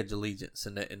don't pledge allegiance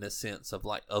in the sense of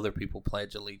like other people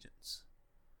pledge allegiance.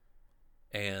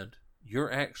 And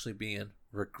you're actually being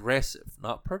regressive,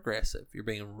 not progressive. You're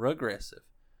being regressive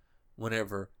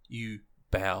whenever you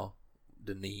bow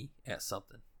the knee at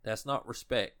something. That's not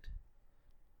respect.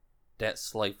 That's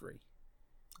slavery.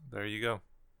 There you go.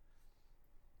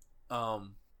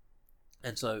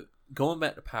 And so going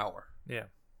back to power. Yeah.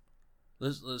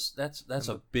 That's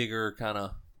a bigger kind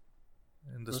of.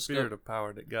 In the spirit of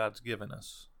power that God's given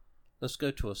us. Let's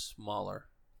go to a smaller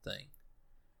thing.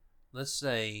 Let's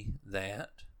say that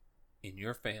in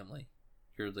your family,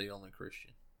 you're the only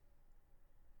Christian.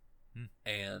 Hmm.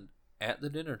 And at the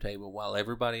dinner table, while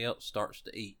everybody else starts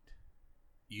to eat,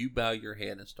 you bow your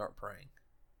head and start praying.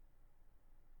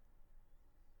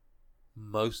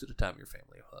 Most of the time, your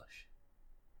family will hush.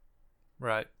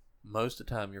 Right. Most of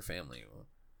the time, your family will.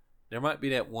 There might be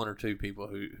that one or two people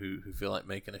who feel like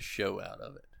making a show out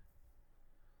of it.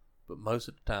 But most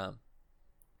of the time,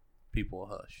 people will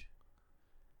hush.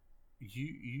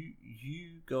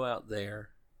 You go out there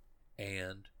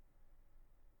and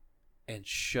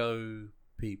show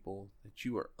people that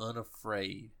you are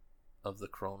unafraid of the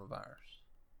coronavirus.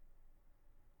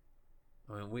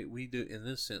 I mean, we do, in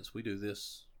this sense, we do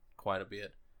this quite a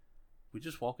bit. We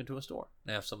just walk into a store.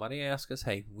 Now, if somebody asks us,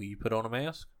 hey, will you put on a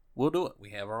mask? We'll do it.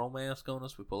 We have our own mask on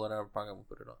us. We pull it out of our pocket and we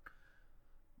put it on.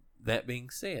 That being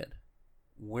said,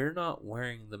 we're not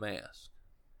wearing the mask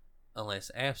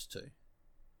unless asked to.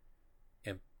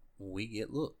 And we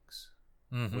get looks.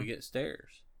 Mm-hmm. We get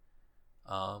stares.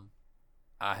 I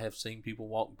have seen people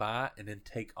walk by and then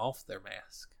take off their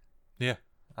mask. Yeah,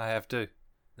 I have too.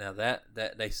 Now that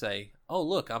they say, oh,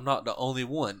 look, I'm not the only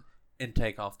one, and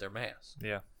take off their mask.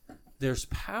 Yeah. There's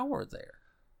power there.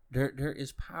 There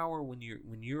is power when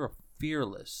you're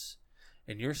fearless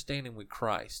and you're standing with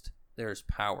Christ. There is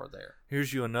power there.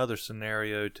 Here's you another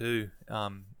scenario too.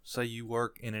 Say you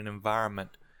work in an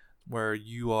environment where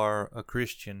you are a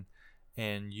Christian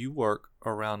and you work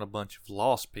around a bunch of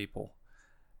lost people,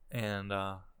 and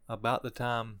about the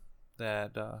time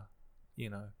that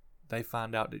they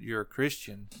find out that you're a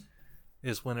Christian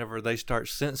is whenever they start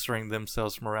censoring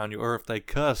themselves from around you, or if they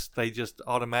cuss, they just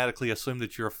automatically assume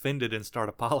that you're offended and start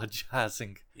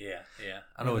apologizing. Yeah.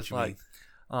 I know what you mean.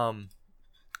 I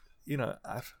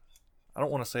don't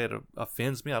want to say it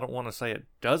offends me. I don't want to say it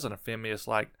doesn't offend me. It's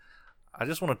like, I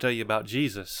just want to tell you about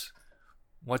Jesus.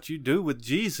 What you do with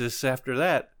Jesus after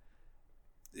that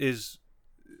is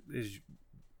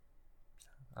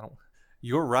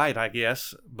you're right, I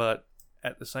guess, but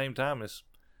at the same time,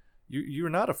 you're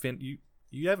not offended.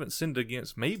 You haven't sinned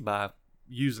against me by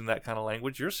using that kind of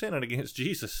language. You're sinning against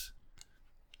Jesus.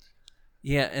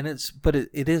 Yeah, and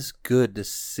it is good to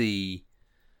see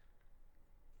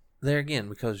there again,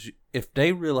 because if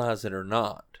they realize it or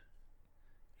not,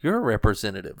 you're a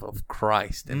representative of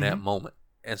Christ in that moment,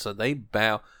 and so they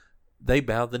bow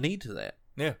the knee to that.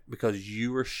 Yeah, because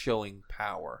you are showing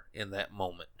power in that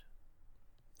moment.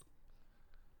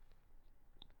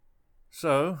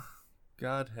 So,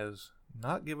 God has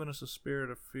not given us a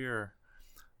spirit of fear,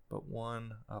 but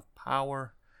one of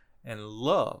power and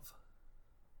love.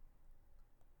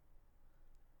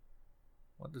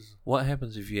 What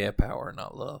happens if you have power and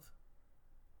not love?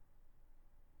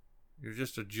 You're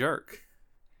just a jerk.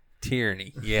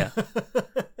 Tyranny, yeah.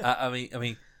 I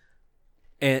mean,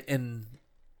 and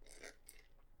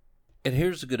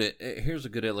here's a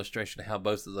good illustration of how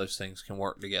both of those things can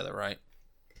work together, right?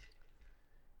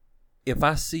 If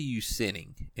I see you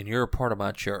sinning and you're a part of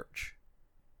my church,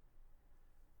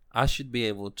 I should be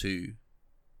able to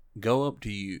go up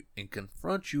to you and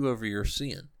confront you over your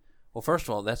sin. Well, first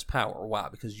of all, that's power. Why?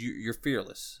 Because you're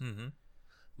fearless. Mm-hmm.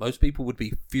 Most people would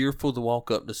be fearful to walk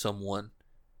up to someone,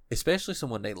 especially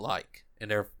someone they like,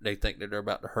 and they think that they're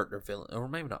about to hurt their feelings, or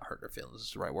maybe not hurt their feelings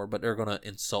is the right word, but they're going to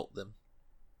insult them.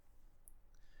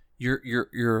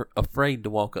 You're afraid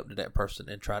to walk up to that person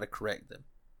and try to correct them,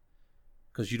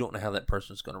 because you don't know how that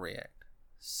person's going to react.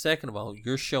 Second of all,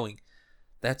 you're showing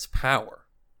that's power.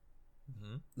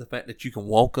 Mm-hmm. The fact that you can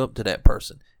walk up to that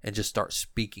person and just start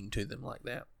speaking to them like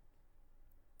that.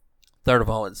 Third of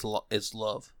all, it's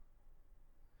love.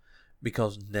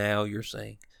 Because now you're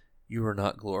saying you are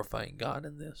not glorifying God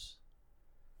in this.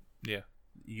 Yeah.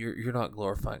 You're not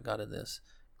glorifying God in this.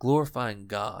 Glorifying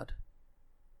God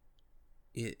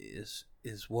is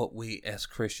what we as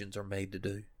Christians are made to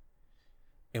do.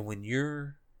 And when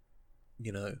you're,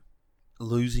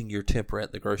 losing your temper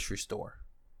at the grocery store,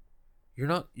 you're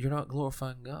not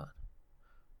glorifying God.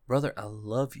 Brother, I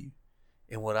love you.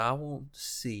 And what I want to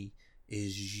see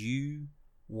is you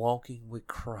walking with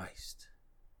Christ.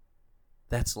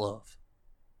 That's love.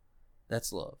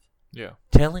 That's love. Yeah.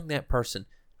 Telling that person,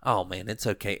 oh man, it's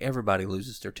okay. Everybody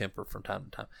loses their temper from time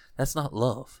to time. That's not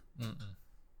love. Mm-mm.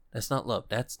 That's not love.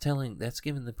 That's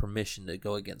giving them permission to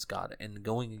go against God, and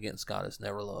going against God is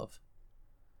never love.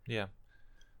 Yeah.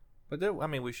 But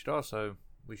we should also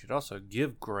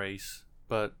give grace,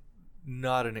 but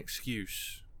not an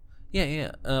excuse.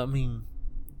 Yeah.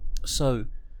 So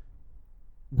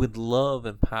with love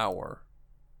and power,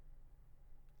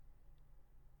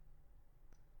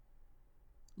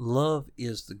 love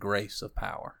is the grace of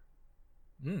power.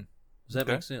 Does that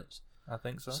make sense? I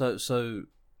think so. So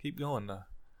keep going though.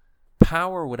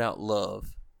 Power without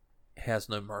love has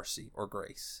no mercy or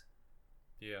grace.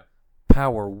 Yeah.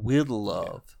 Power with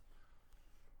love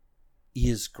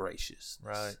is gracious,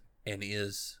 Right. and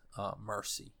is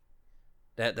mercy.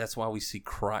 That's why we see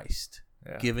Christ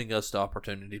giving us the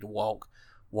opportunity to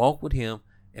walk with Him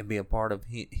and be a part of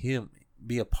Him,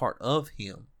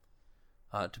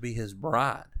 to be His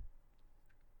bride,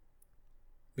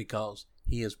 because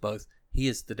He is both. He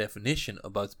is the definition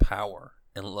of both power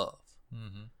and love.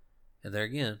 Mm-hmm. And there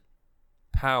again,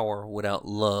 power without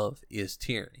love is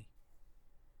tyranny.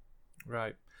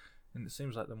 Right. And it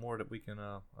seems like the more that we can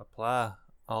apply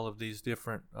all of these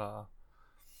different, not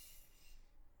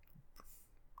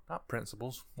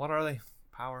principles, what are they?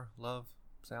 Power, love,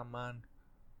 sound mind?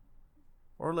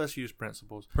 Or let's use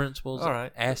principles. Principles, all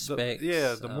right.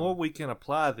 aspects. The more we can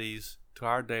apply these to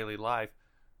our daily life,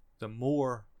 the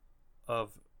more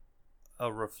of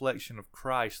a reflection of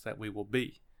Christ that we will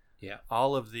be. Yeah.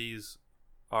 All of these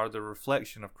are the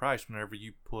reflection of Christ whenever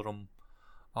you put them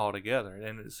all together.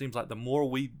 And it seems like the more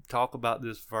we talk about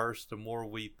this verse, the more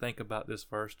we think about this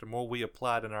verse, the more we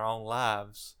apply it in our own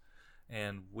lives,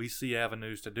 and we see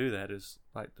avenues to do that, is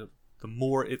like the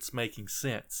more it's making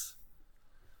sense.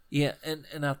 Yeah,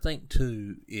 and I think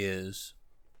too is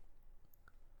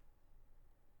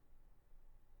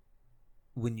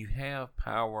when you have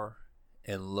power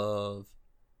and love,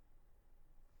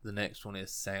 the next one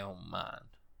is sound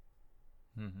mind.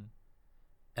 Mm-hmm.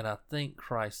 And I think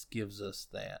Christ gives us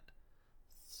that.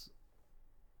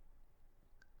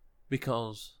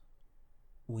 Because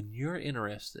when you're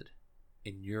interested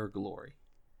in your glory,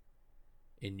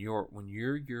 when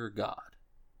you're your God,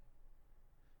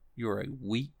 you're a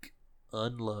weak,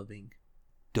 unloving,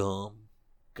 dumb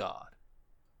God.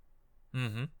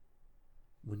 Mm-hmm.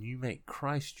 When you make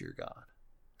Christ your God,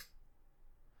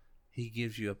 He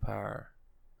gives you a power.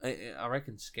 I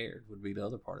reckon scared would be the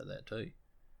other part of that too.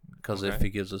 Because if He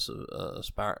gives us a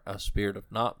spirit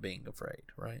of not being afraid,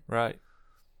 right? Right.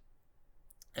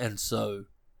 And so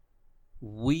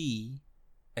we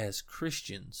as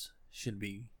Christians should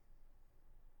be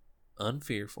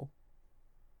unfearful,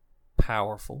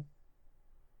 powerful,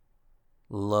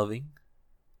 loving,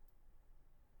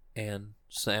 and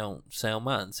sound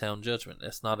mind, sound judgment.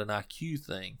 That's not an IQ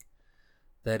thing.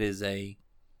 That is a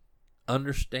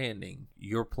understanding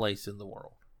your place in the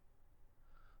world.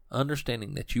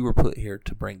 Understanding that you were put here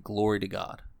to bring glory to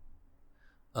God.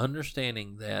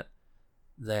 Understanding that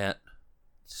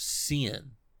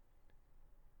sin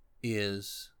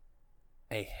is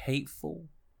a hateful,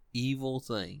 evil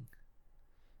thing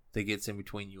that gets in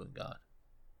between you and God.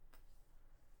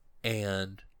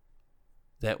 And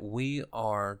that we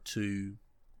are to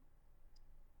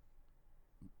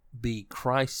be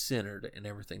Christ-centered in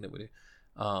everything that we do.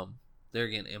 There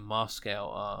again, in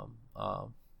Moscow,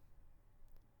 Idaho,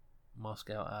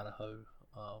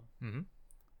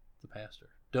 the pastor,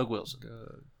 Doug Wilson.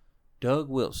 Doug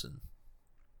Wilson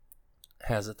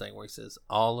has a thing where he says,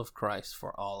 all of Christ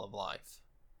for all of life.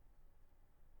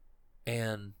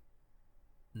 And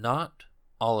not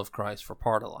all of Christ for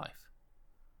part of life,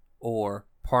 or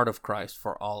part of Christ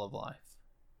for all of life.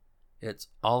 It's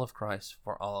all of Christ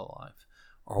for all of life.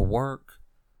 Our work,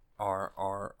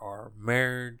 our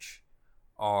marriage,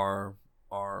 our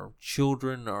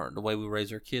children, or the way we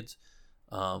raise our kids,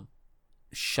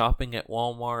 shopping at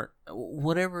Walmart,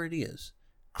 whatever it is,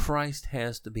 Christ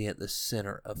has to be at the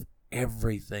center of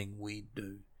everything we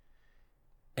do.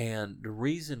 And the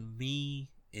reason me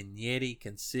and Yeti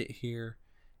can sit here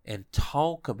and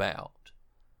talk about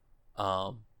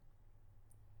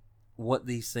what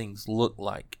these things look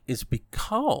like is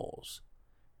because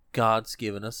God's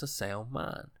given us a sound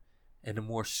mind. And the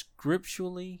more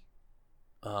scripturally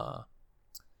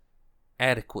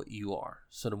adequate you are,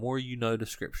 so the more you know the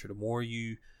scripture, the more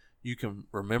you can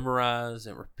memorize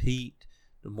and repeat,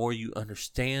 the more you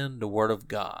understand the word of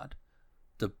God,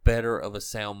 the better of a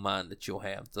sound mind that you'll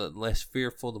have. The less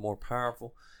fearful, the more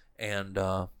powerful. And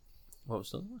what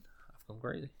was the other one? I've gone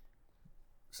crazy.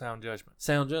 Sound judgment.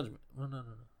 Sound judgment. No.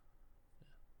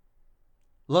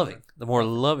 Loving. The more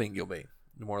loving you'll be.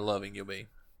 The more loving you'll be.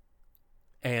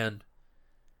 And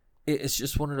it's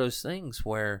just one of those things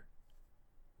where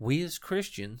we as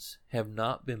Christians have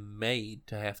not been made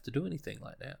to have to do anything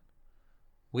like that.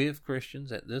 We as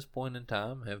Christians at this point in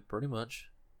time have pretty much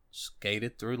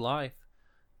skated through life,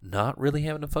 not really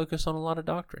having to focus on a lot of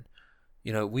doctrine.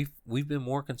 You know, we've been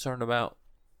more concerned about,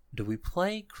 do we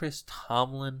play Chris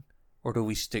Tomlin or do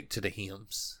we stick to the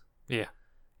hymns? Yeah.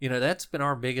 You know, that's been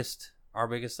our biggest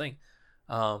thing.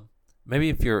 Maybe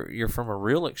if you're from a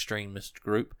real extremist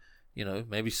group, you know,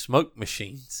 maybe smoke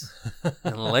machines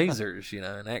and lasers, you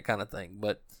know, and that kind of thing.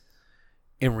 But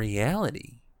in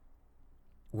reality,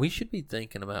 we should be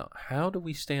thinking about how do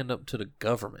we stand up to the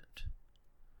government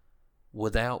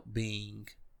without being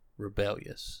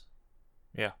rebellious?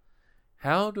 Yeah.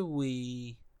 How do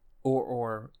we,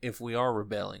 or if we are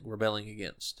rebelling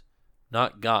against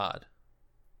not God,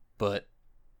 but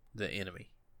the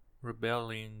enemy?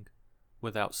 Rebelling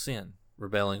without sin.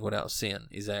 Rebelling without sin,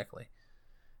 exactly.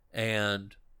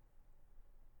 And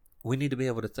we need to be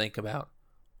able to think about,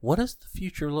 what does the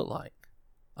future look like?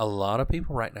 A lot of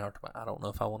people right now are talking about, I don't know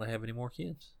if I want to have any more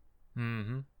kids.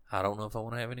 Mm-hmm. I don't know if I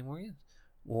want to have any more kids.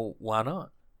 Well, why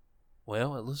not?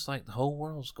 Well, it looks like the whole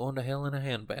world's going to hell in a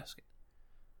handbasket.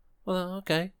 Well,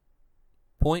 okay.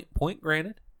 Point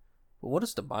granted. But what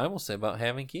does the Bible say about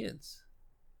having kids?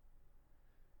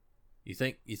 You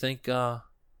think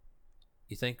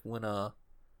when Noah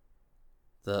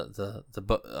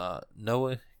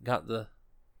got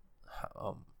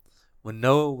when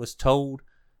Noah was told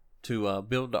to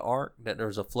build the ark, that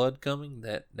there's a flood coming,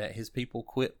 that his people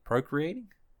quit procreating?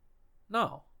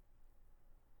 No.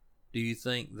 Do you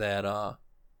think that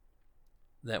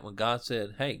that when God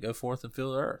said, "Hey, go forth and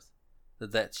fill the earth,"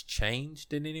 that's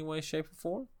changed in any way, shape, or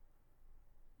form?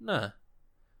 No.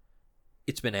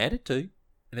 It's been added to,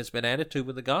 and it's been added to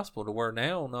with the gospel, to where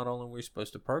now not only are we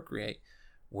supposed to procreate,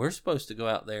 we're supposed to go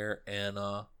out there and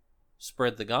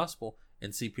spread the gospel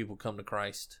and see people come to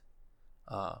Christ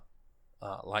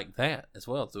like that as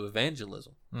well, through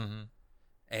evangelism. Mm-hmm.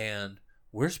 And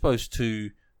we're supposed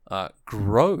to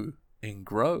grow and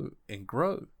grow and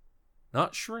grow,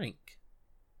 not shrink.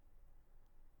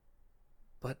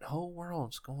 But the whole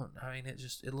world's going,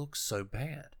 it looks so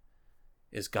bad.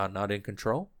 Is God not in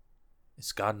control?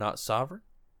 Is God not sovereign?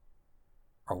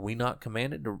 Are we not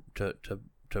commanded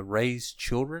to raise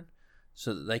children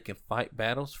so that they can fight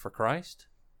battles for Christ?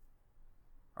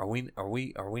 Are we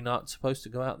not supposed to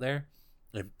go out there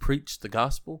and preach the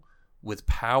gospel with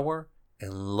power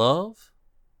and love?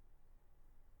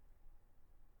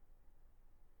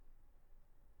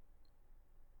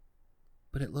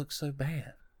 But it looks so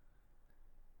bad.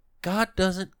 God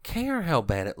doesn't care how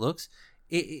bad it looks.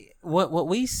 What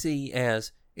we see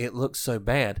as it looks so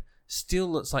bad still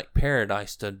looks like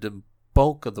paradise to the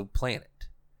bulk of the planet.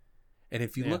 And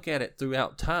if you look at it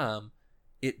throughout time,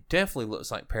 it definitely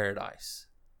looks like paradise.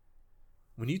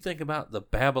 When you think about the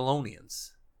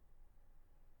Babylonians,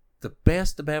 the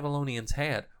best the Babylonians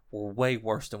had were way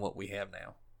worse than what we have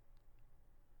now.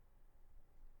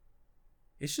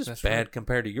 It's just bad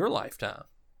compared to your lifetime.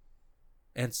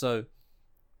 And so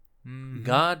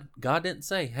God didn't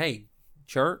say, "Hey,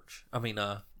 Jews,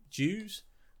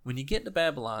 when you get to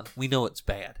Babylon, we know it's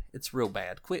bad. It's real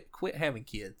bad. Quit having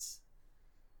kids."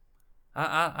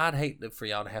 I'd hate for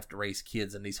y'all to have to raise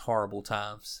kids in these horrible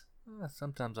times.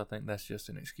 Sometimes I think that's just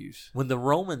an excuse. When the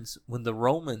Romans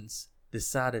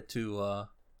decided to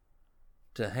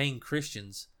hang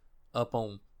Christians up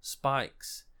on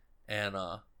spikes and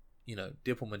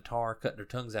dip them in tar, cut their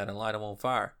tongues out, and light them on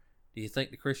fire, do you think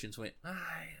the Christians went,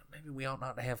 maybe we ought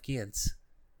not to have kids?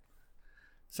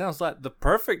 Sounds like the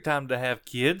perfect time to have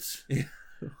kids.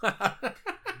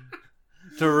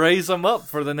 To raise them up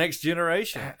for the next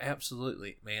generation.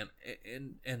 Absolutely, man.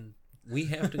 And we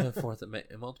have to go forth and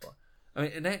multiply.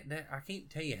 And that I can't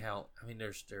tell you how.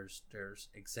 There's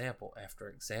example after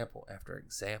example after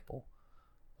example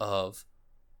of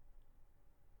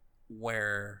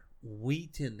where we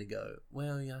tend to go,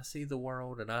 well, yeah, I see the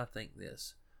world and I think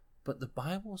this, but the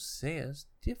Bible says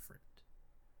different.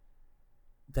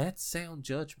 That's sound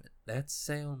judgment. That's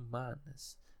sound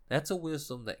mindedness. That's a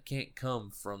wisdom that can't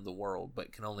come from the world,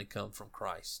 but can only come from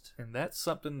Christ. And that's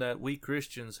something that we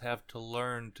Christians have to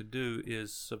learn to do,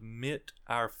 is submit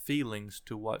our feelings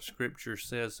to what Scripture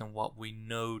says and what we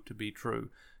know to be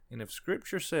true. And if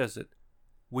Scripture says it,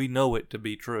 we know it to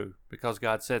be true because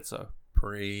God said so.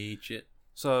 Preach it.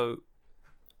 So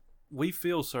we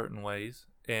feel certain ways,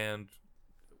 and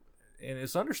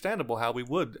it's understandable how we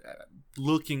would,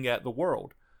 looking at the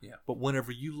world. Yeah. But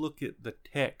whenever you look at the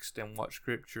text and what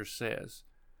Scripture says,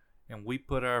 and we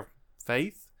put our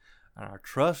faith and our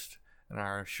trust and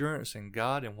our assurance in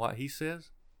God and what He says,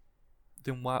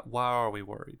 then why are we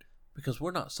worried? Because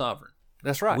we're not sovereign.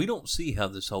 That's right. We don't see how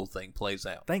this whole thing plays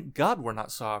out. Thank God we're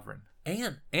not sovereign.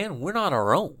 And we're not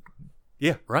our own.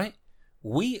 Yeah. Right?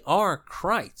 We are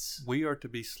Christ's. We are to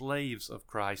be slaves of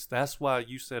Christ. That's why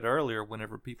you said earlier,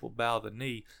 whenever people bow the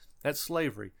knee, that's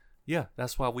slavery. Yeah,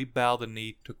 that's why we bow the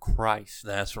knee to Christ.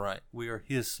 That's right. We are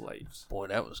His slaves. Boy,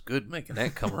 that was good making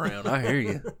that come around. I hear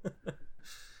you.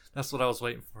 That's what I was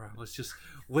waiting for. I was just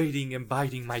waiting and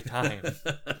biding my time.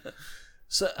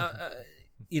 So,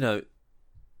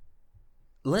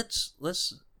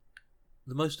 let's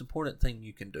the most important thing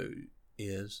you can do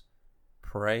is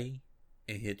pray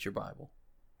and hit your Bible.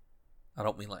 I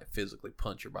don't mean like physically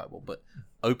punch your Bible, but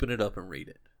open it up and read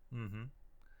it. Mm-hmm.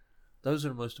 Those are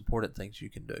the most important things you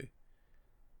can do.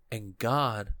 And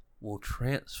God will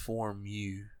transform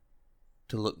you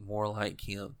to look more like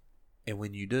Him. And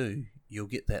when you do, you'll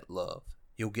get that love.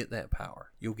 You'll get that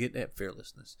power. You'll get that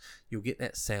fearlessness. You'll get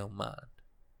that sound mind.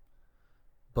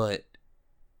 But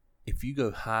if you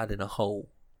go hide in a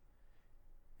hole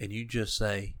and you just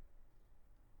say,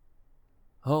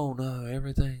 oh no,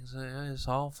 everything's it's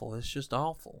awful. It's just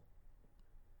awful.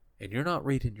 And you're not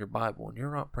reading your Bible and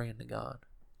you're not praying to God,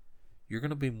 you're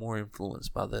going to be more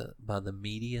influenced by the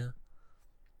media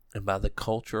and by the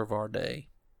culture of our day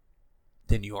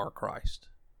than you are Christ.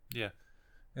 Yeah.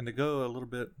 And to go a little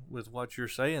bit with what you're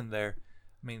saying there,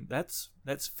 I mean, that's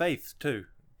faith too.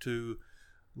 To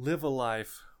live a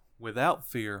life without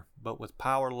fear, but with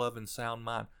power, love, and sound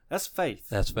mind. That's faith.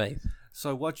 That's faith.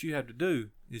 So what you have to do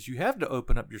is you have to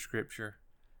open up your scripture,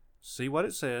 see what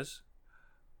it says,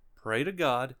 pray to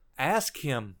God, ask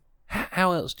Him.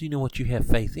 How else do you know what you have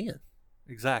faith in?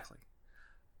 Exactly.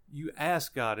 You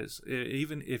ask God.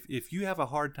 Even if you have a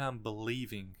hard time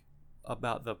believing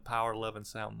about the power, love, and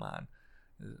sound mind,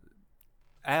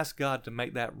 ask God to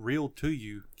make that real to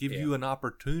you. Give you an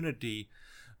opportunity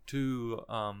to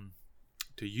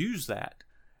use that.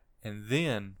 And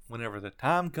then whenever the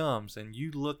time comes and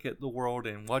you look at the world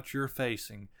and what you're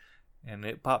facing and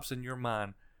it pops in your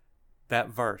mind, that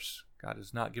verse, God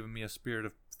has not given me a spirit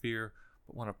of fear,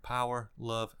 but one of power,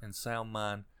 love, and sound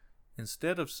mind.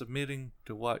 Instead of submitting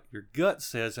to what your gut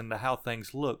says and to how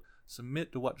things look,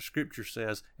 submit to what the scripture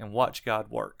says and watch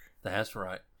God work. That's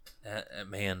right.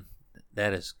 Man,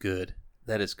 that is good.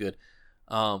 That is good.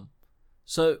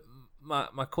 So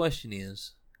my question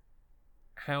is,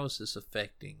 how is this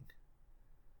affecting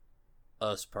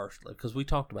us personally? Because we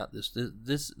talked about this.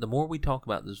 The more we talk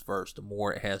about this verse, the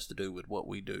more it has to do with what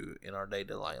we do in our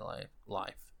day-to-day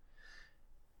life.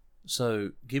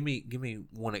 So give me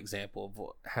one example of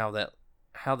how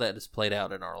that is played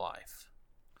out in our life.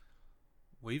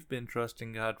 We've been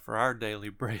trusting God for our daily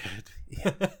bread.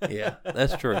 Yeah,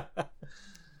 that's true.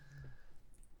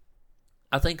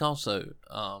 I think also,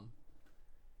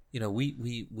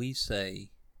 we say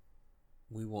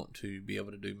we want to be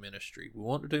able to do ministry. We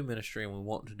want to do ministry, and we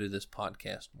want to do this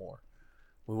podcast more.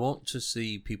 We want to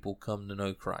see people come to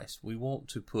know Christ. We want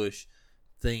to push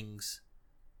things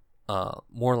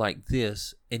more like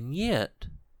this, and yet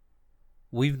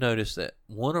we've noticed that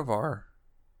one of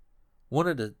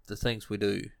the things we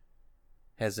do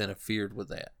has interfered with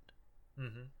that.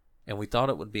 Mm-hmm. And we thought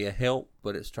it would be a help,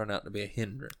 but it's turned out to be a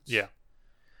hindrance. Yeah.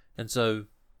 And so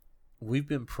we've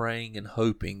been praying and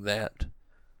hoping that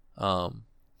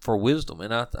for wisdom,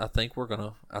 and I think we're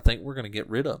gonna get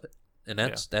rid of it, and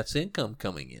that's income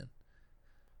coming in.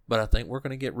 But I think we're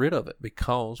gonna get rid of it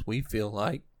because we feel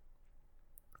like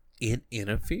it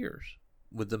interferes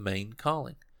with the main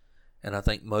calling. And I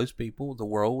think most people, the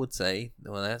world would say,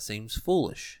 well, that seems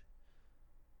foolish.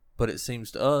 But it seems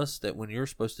to us that when you're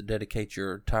supposed to dedicate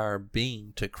your entire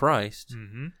being to Christ,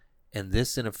 mm-hmm. and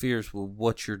this interferes with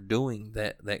what you're doing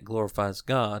that glorifies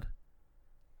God,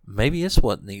 maybe it's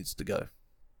what needs to go.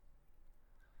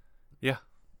 Yeah.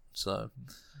 So,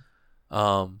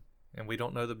 and we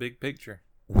don't know the big picture.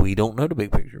 We don't know the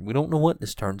big picture. We don't know what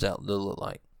this turns out to look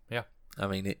like. Yeah. I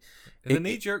mean, the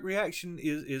knee-jerk reaction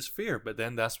is fear, but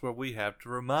then that's where we have to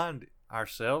remind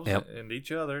ourselves and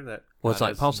each other that. Well, it's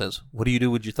like Paul says, what do you do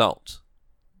with your thoughts?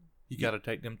 You got to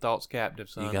take them thoughts captive,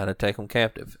 son. You got to take them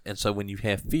captive. And so when you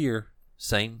have fear,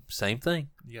 same thing.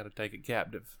 You got to take it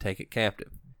captive. Take it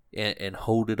captive and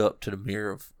hold it up to the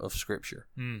mirror of Scripture.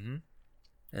 Mm-hmm.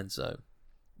 And so,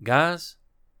 guys,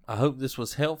 I hope this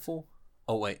was helpful.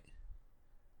 Oh, wait.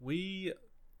 We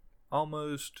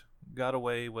almost got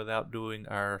away without doing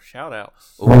our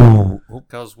shout-outs. Ooh.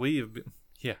 Because we have been,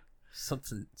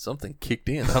 Something kicked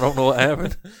in. I don't know what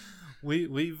happened. We've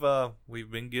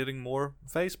been getting more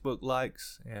Facebook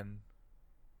likes, and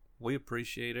we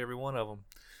appreciate every one of them.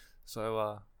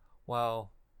 So,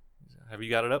 have you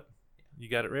got it up? You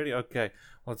got it ready? Okay.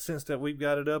 Well, since that we've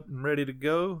got it up and ready to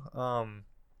go,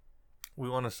 we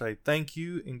want to say thank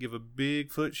you and give a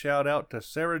Bigfoot shout out to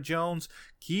Sarah Jones,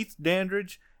 Keith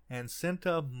Dandridge, and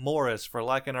Cinta Morris for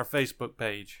liking our Facebook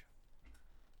page.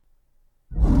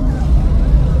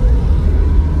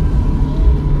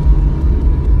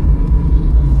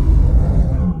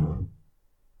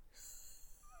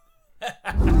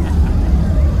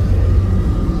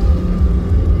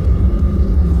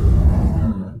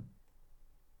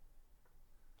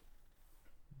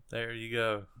 There you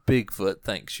go. Bigfoot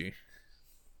thanks you.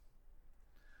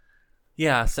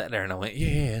 Yeah, I sat there and I went,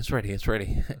 yeah, it's ready.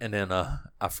 And then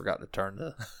I forgot to turn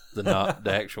the knob,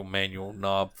 the actual manual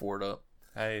knob for it up.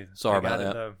 Hey, Sorry they got about it,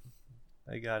 that. though.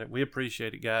 They got it. We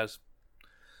appreciate it, guys.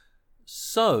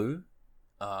 So,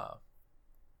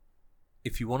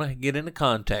 if you want to get into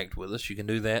contact with us, you can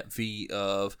do that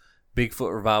via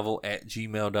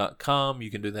BigfootRevival@gmail.com.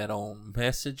 You can do that on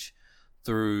message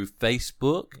through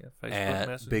Facebook, Facebook at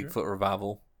Messenger. Bigfoot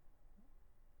Revival.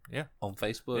 Yeah. On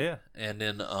Facebook. Yeah. And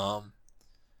then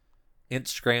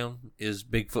Instagram is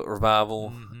Bigfoot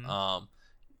Revival. Mhm.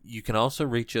 You can also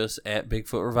reach us at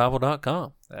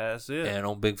BigfootRevival.com. That's it. And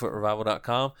on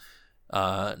BigfootRevival.com,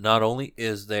 not only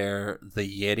is there the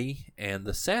Yeti and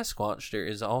the Sasquatch, there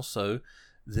is also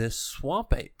this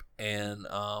Swamp Ape and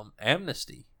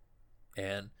Amnesty.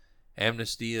 And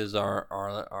Amnesty is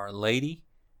our lady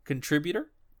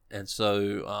contributor. And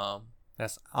so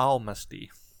That's Almasty.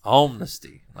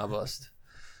 Amnesty, I bust.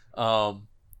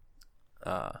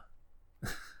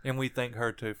 And we thank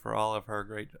her too for all of her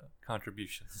great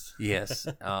contributions. Yes.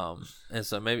 And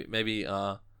so maybe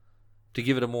to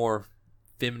give it a more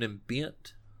feminine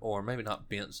bent, or maybe not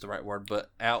bent's the right word,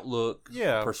 but outlook,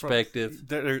 perspective.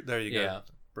 There you go. Yeah.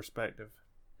 Perspective.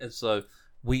 And so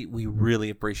we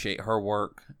really appreciate her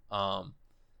work. And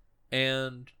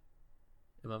am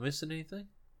I missing anything?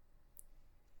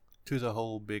 To the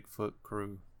whole Bigfoot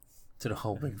crew. To the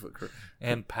whole Bigfoot crew.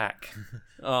 And pack.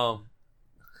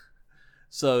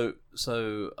 So it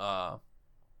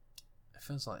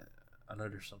feels like I know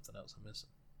there's something else I'm missing.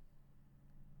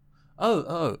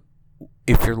 Oh,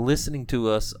 if you're listening to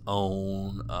us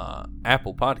on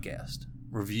Apple Podcast,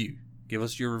 give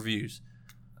us your reviews.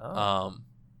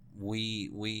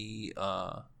 We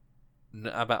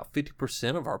about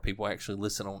 50% of our people actually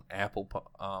listen on Apple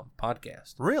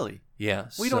Podcast. Really? Yeah.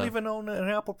 We don't even own an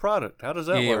Apple product. How does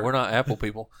that work? Yeah, we're not Apple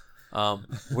people.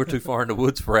 We're too far in the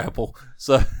woods for Apple.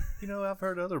 So, I've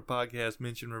heard other podcasts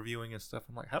mention reviewing and stuff.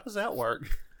 I'm like, how does that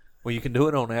work? well, you can do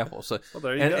it on Apple. So, Well,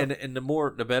 there you go. And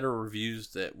the better reviews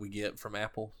that we get from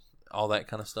Apple, all that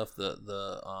kind of stuff,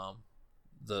 the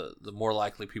more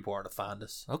likely people are to find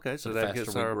us. Okay, so the that faster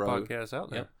gets we our grow. podcast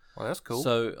out there. Yep. Well, that's cool.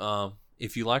 So,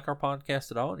 if you like our podcast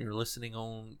at all and you're listening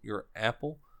on your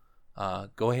Apple,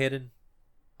 go ahead and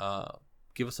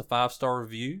give us a 5-star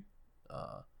review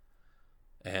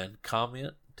and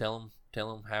comment. Tell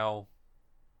them how,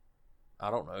 I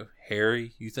don't know,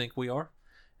 hairy you think we are.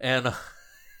 And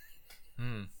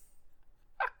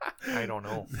I don't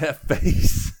know. that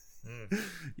face.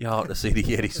 Y'all ought to see the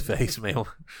Yeti's face, man.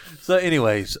 So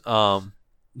anyways,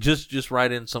 just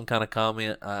write in some kind of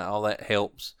comment. All that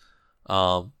helps.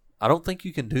 I don't think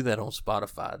you can do that on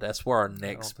Spotify. That's where our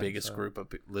next biggest group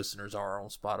of listeners are, on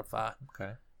Spotify.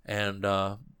 Okay. And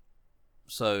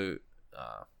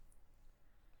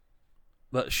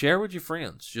but share with your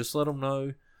friends. Just let them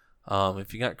know.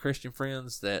 If you got Christian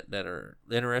friends that are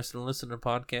interested in listening to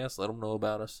podcasts, let them know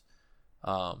about us.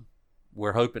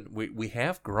 We're hoping we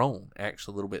have grown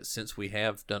actually a little bit since we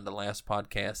have done the last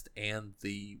podcast and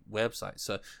the website.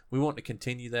 So we want to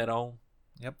continue that on.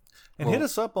 Yep. And hit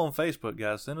us up on Facebook,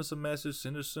 guys. Send us a message.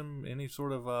 Send us any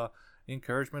sort of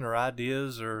encouragement or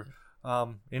ideas or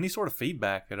any sort of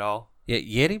feedback at all. Yeah,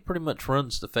 Yeti pretty much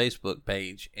runs the Facebook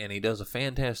page, and he does a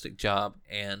fantastic job.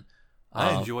 And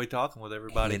I enjoy talking with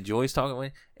everybody. He enjoys talking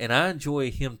with me, and I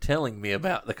enjoy him telling me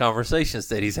about the conversations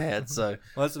that he's had. So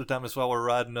most of the time, it's while we're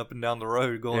riding up and down the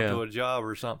road going to a job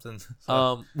or something.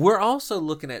 So. We're also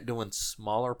looking at doing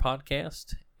smaller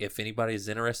podcasts. If anybody's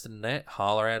interested in that,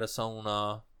 holler at us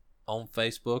on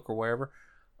Facebook or wherever.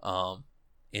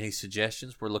 Any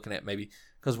suggestions? We're looking at maybe,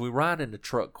 because we ride in the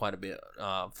truck quite a bit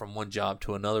from one job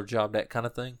to another job, that kind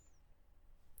of thing.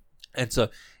 And so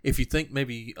if you think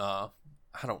maybe, I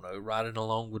don't know, riding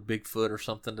along with Bigfoot or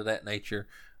something to that nature,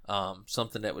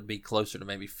 something that would be closer to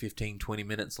maybe 15, 20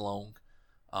 minutes long.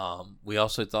 We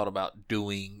also thought about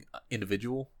doing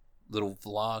individual little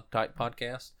vlog type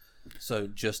podcasts. So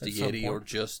just a Yeti or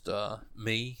just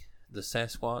me, the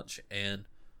Sasquatch, and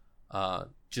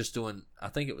just doing, I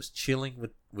think it was chilling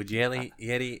with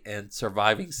Yeti and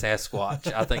surviving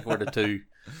Sasquatch. I think were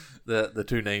the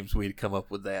two names we'd come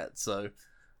up with that. So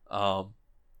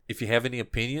if you have any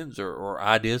opinions or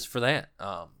ideas for that,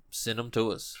 send them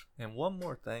to us. And one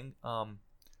more thing,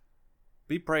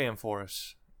 be praying for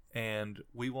us. And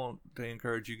we want to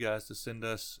encourage you guys to send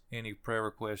us any prayer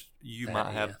requests you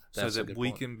might have, so that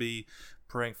we can be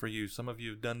praying for you. Some of you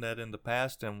have done that in the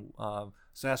past, and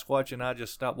Sasquatch and I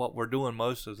just stop what we're doing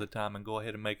most of the time and go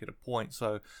ahead and make it a point.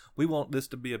 So we want this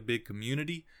to be a big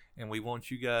community, and we want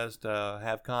you guys to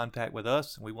have contact with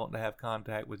us, and we want to have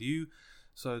contact with you,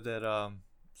 so that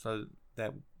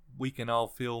we can all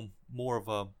feel more of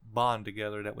a bond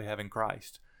together that we have in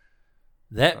Christ.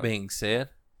 That being said,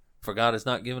 for God has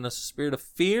not given us a spirit of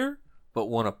fear, but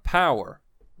one of power,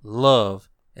 love,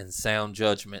 and sound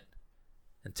judgment.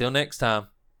 Until next time,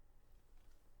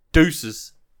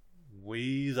 deuces.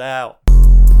 We's out.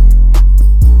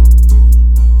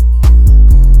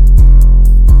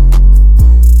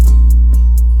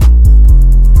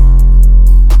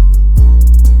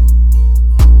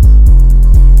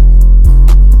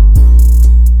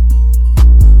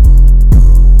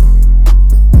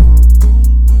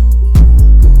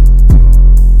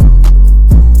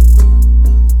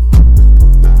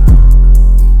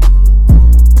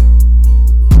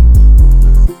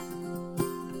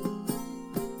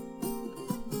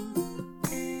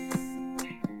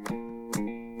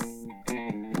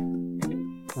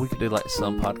 We could do like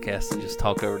some podcasts and just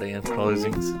talk over the end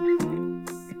closings.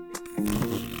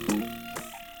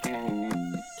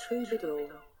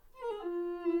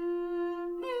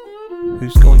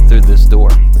 Who's going through this door?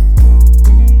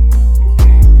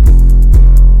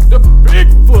 The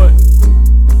Bigfoot.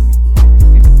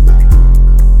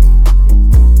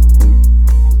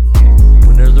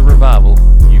 When there's a revival,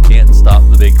 you can't stop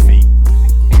the big feet.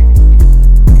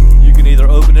 You can either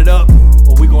open it up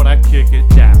or we're gonna kick it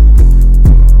down.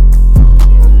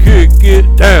 Kick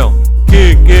it down.